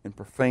and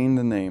profane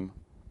the name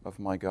of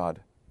my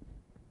God.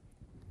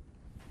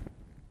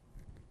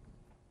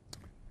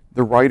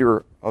 The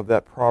writer of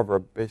that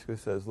proverb basically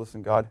says,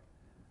 listen, God,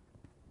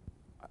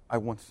 I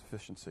want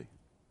sufficiency.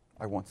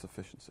 I want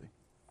sufficiency.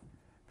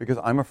 Because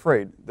I'm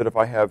afraid that if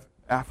I have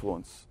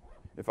affluence,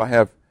 if I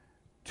have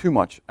too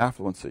much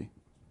affluency,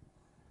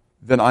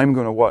 then I'm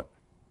going to what?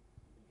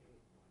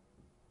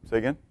 Say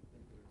again?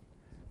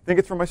 Think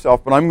it's for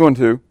myself, but I'm going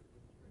to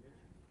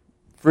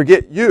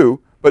forget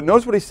you. But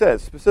notice what he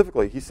says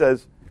specifically. He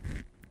says,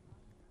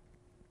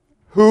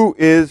 who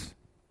is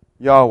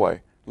Yahweh?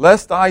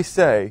 Lest I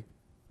say,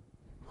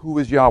 who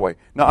is Yahweh?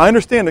 Now, I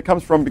understand it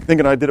comes from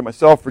thinking I did it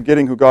myself,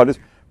 forgetting who God is.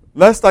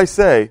 Lest I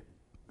say,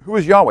 who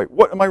is Yahweh?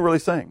 What am I really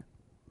saying?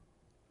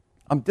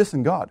 I'm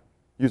dissing God,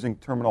 using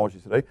terminology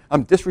today.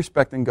 I'm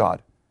disrespecting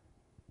God.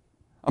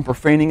 I'm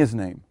profaning His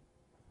name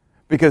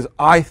because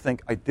I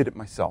think I did it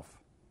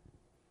myself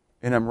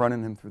and I'm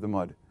running Him through the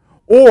mud.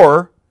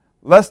 Or,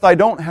 lest I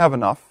don't have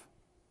enough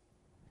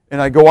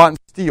and I go out and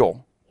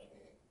steal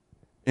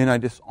and I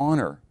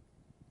dishonor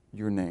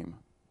your name.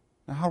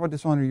 Now, how do I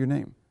dishonor your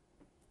name?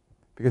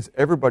 Because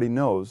everybody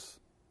knows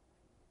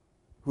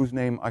whose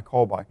name I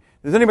call by.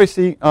 Does anybody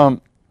see, I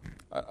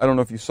don't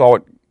know if you saw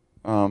it,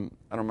 I don't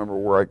remember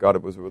where I got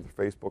it, was it with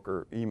Facebook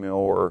or email,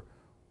 or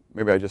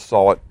maybe I just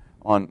saw it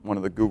on one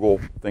of the Google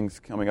things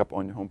coming up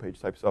on your homepage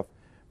type stuff.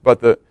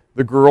 But the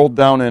girl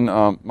down in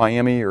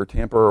Miami or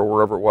Tampa or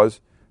wherever it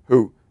was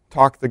who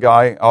talked the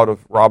guy out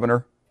of robbing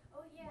her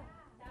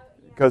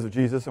because of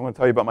Jesus. I want to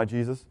tell you about my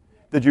Jesus.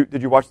 Did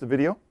you watch the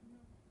video?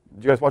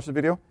 Did you guys watch the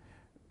video?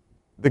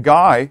 The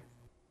guy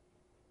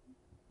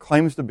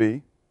claims to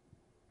be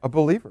a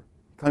believer.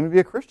 He claims to be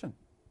a Christian.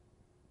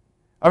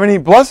 I mean, he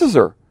blesses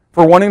her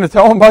for wanting to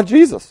tell him about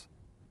Jesus.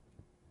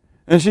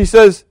 And she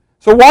says,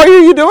 so why are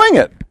you doing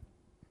it?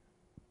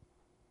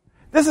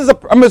 This is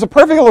it's a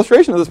perfect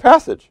illustration of this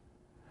passage.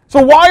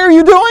 So why are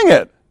you doing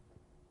it?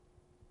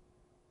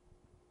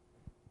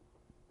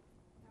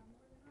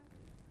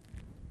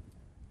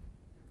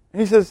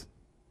 And he says,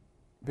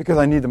 because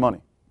I need the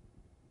money.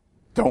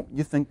 Don't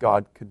you think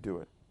God could do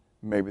it?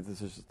 Maybe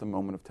this is just a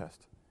moment of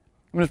test.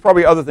 I mean, there's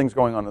probably other things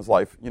going on in his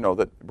life,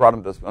 that brought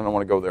him to this. I don't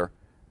want to go there.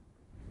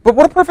 But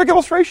what a perfect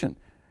illustration.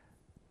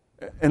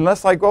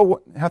 Unless I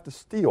go have to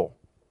steal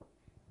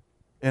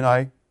and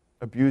I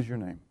abuse your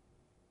name.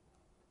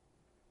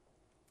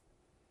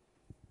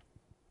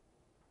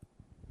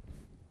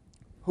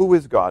 Who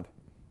is God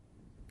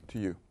to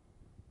you?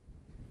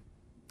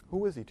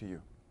 Who is He to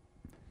you?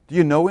 Do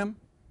you know Him?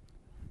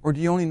 Or do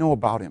you only know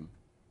about Him?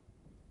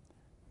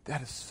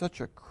 That is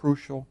such a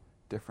crucial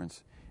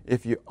difference.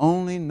 If you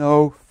only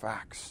know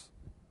facts,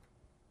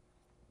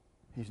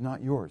 He's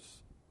not yours.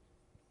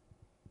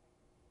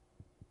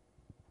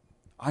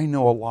 I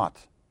know a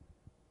lot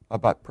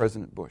about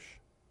President Bush,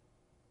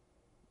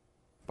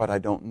 but I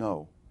don't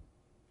know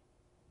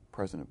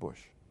President Bush.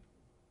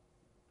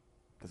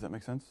 Does that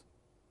make sense?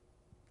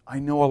 I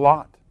know a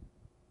lot.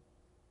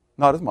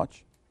 Not as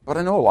much, but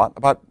I know a lot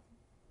about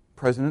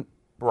President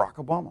Barack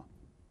Obama.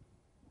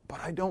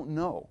 But I don't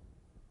know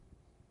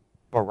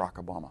Barack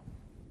Obama.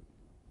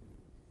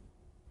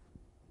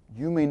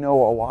 You may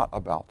know a lot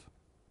about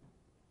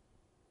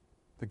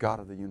the God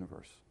of the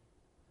universe.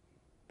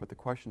 But the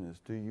question is,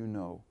 do you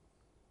know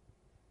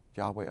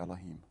Yahweh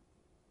Elohim?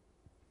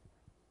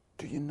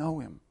 Do you know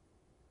Him?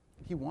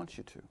 He wants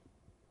you to.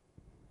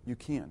 You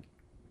can.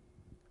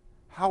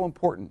 How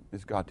important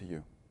is God to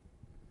you?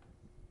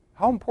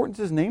 How important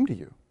is His name to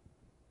you?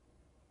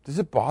 Does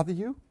it bother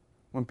you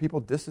when people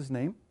diss His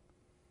name?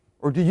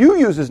 Or do you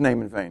use His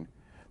name in vain?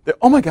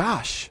 Oh my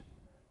gosh.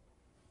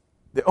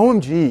 The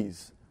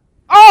OMGs.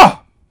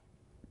 Ah!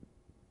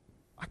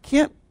 I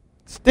can't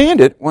stand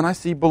it when I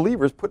see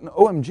believers putting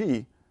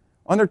OMG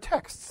on their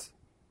texts.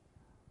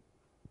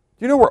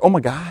 Do you know where oh my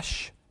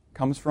gosh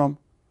comes from?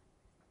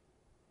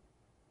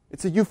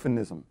 It's a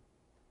euphemism.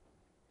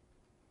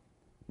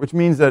 Which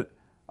means that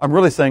I'm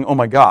really saying oh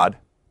my God.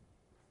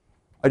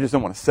 I just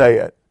don't want to say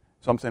it.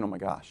 So I'm saying oh my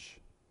gosh.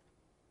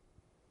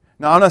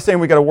 Now, I'm not saying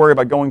we got to worry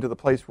about going to the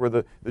place where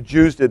the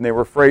Jews did, and they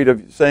were afraid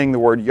of saying the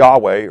word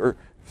Yahweh or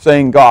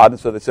saying God, and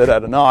so they said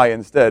Adonai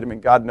instead. I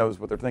mean, God knows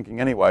what they're thinking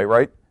anyway,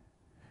 right?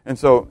 And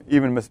so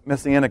even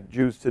Messianic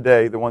Jews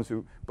today, the ones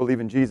who believe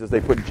in Jesus,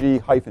 they put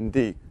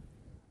G-D.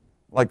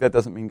 Like that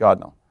doesn't mean God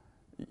now.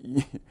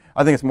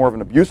 I think it's more of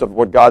an abuse of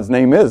what God's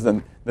name is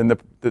than to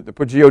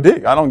put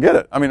G-O-D. I don't get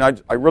it. I mean,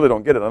 I really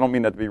don't get it. I don't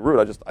mean that to be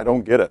rude. I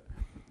don't get it.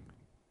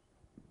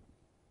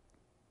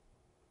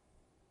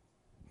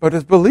 But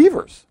as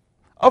believers,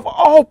 of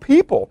all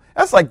people,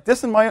 that's like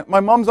dissing my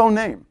mom's own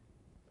name.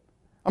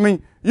 I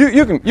mean,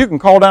 you can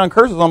call down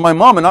curses on my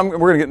mom, and we're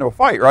going to get into a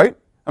fight, right?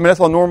 I mean, that's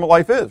how normal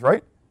life is,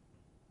 right?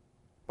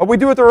 But we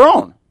do it to our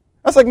own.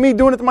 That's like me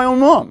doing it to my own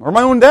mom or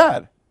my own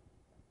dad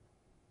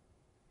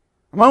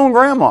or my own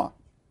grandma.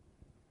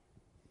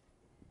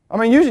 I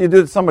mean, usually you do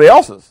it to somebody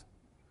else's,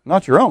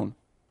 not your own.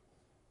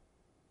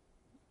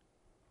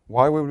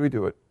 Why would we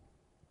do it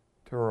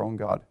to our own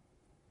God?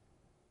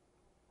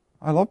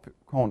 I love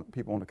calling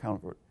people on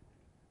account for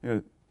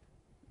it.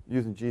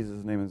 Using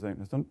Jesus' name as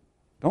name.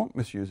 Don't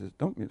misuse it.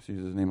 Don't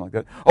misuse His name like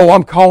that. Oh,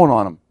 I'm calling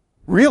on Him.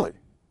 Really?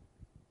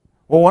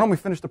 Well, why don't we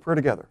finish the prayer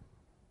together?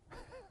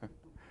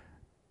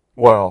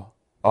 Well,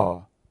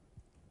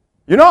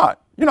 you're not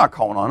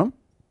calling on Him.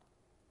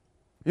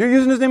 You're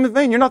using His name in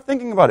vain. You're not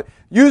thinking about it.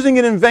 Using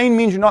it in vain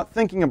means you're not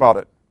thinking about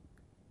it.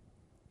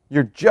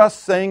 You're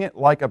just saying it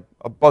like a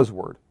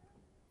buzzword.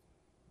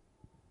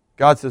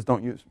 God says,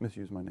 don't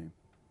misuse my name.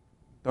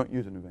 Don't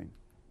use it in vain.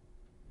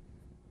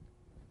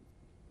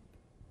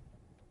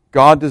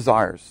 God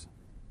desires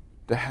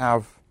to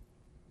have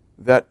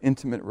that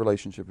intimate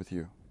relationship with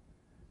you,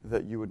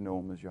 that you would know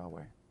Him as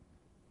Yahweh.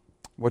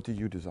 What do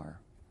you desire?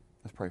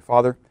 Let's pray.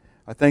 Father,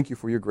 I thank you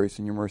for your grace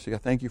and your mercy. I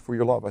thank you for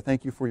your love. I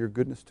thank you for your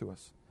goodness to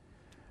us.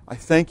 I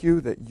thank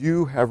you that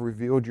you have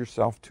revealed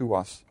yourself to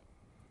us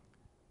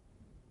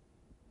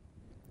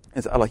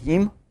as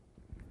Elohim,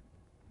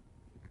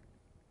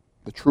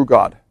 the true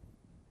God.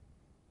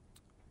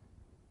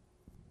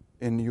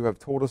 And you have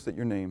told us that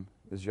your name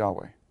is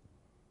Yahweh,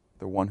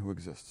 the one who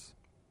exists.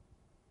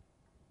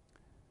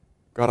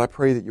 God, I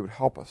pray that you would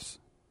help us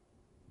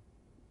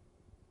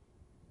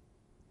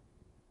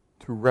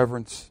to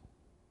reverence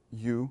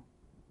you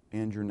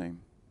and your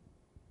name.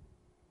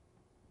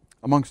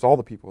 Amongst all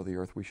the people of the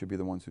earth, we should be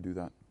the ones who do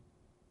that.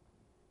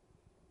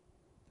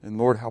 And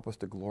Lord, help us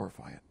to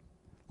glorify it.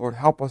 Lord,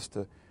 help us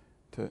to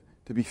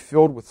be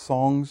filled with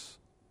songs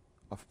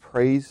of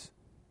praise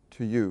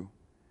to you.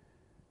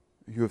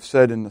 You have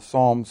said in the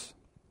Psalms,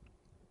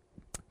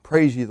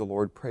 praise ye the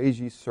Lord, praise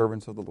ye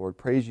servants of the Lord,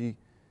 praise ye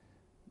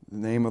the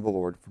name of the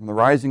Lord. From the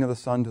rising of the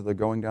sun to the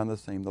going down of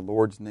the same, the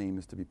Lord's name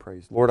is to be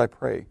praised. Lord, I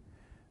pray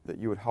that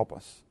you would help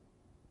us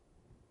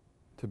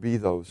to be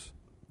those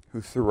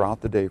who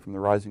throughout the day, from the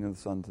rising of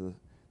the sun to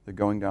the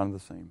going down of the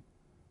same,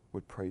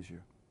 would praise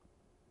you.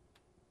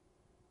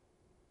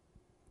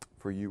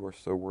 For you are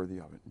so worthy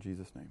of it. In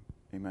Jesus' name,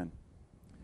 amen.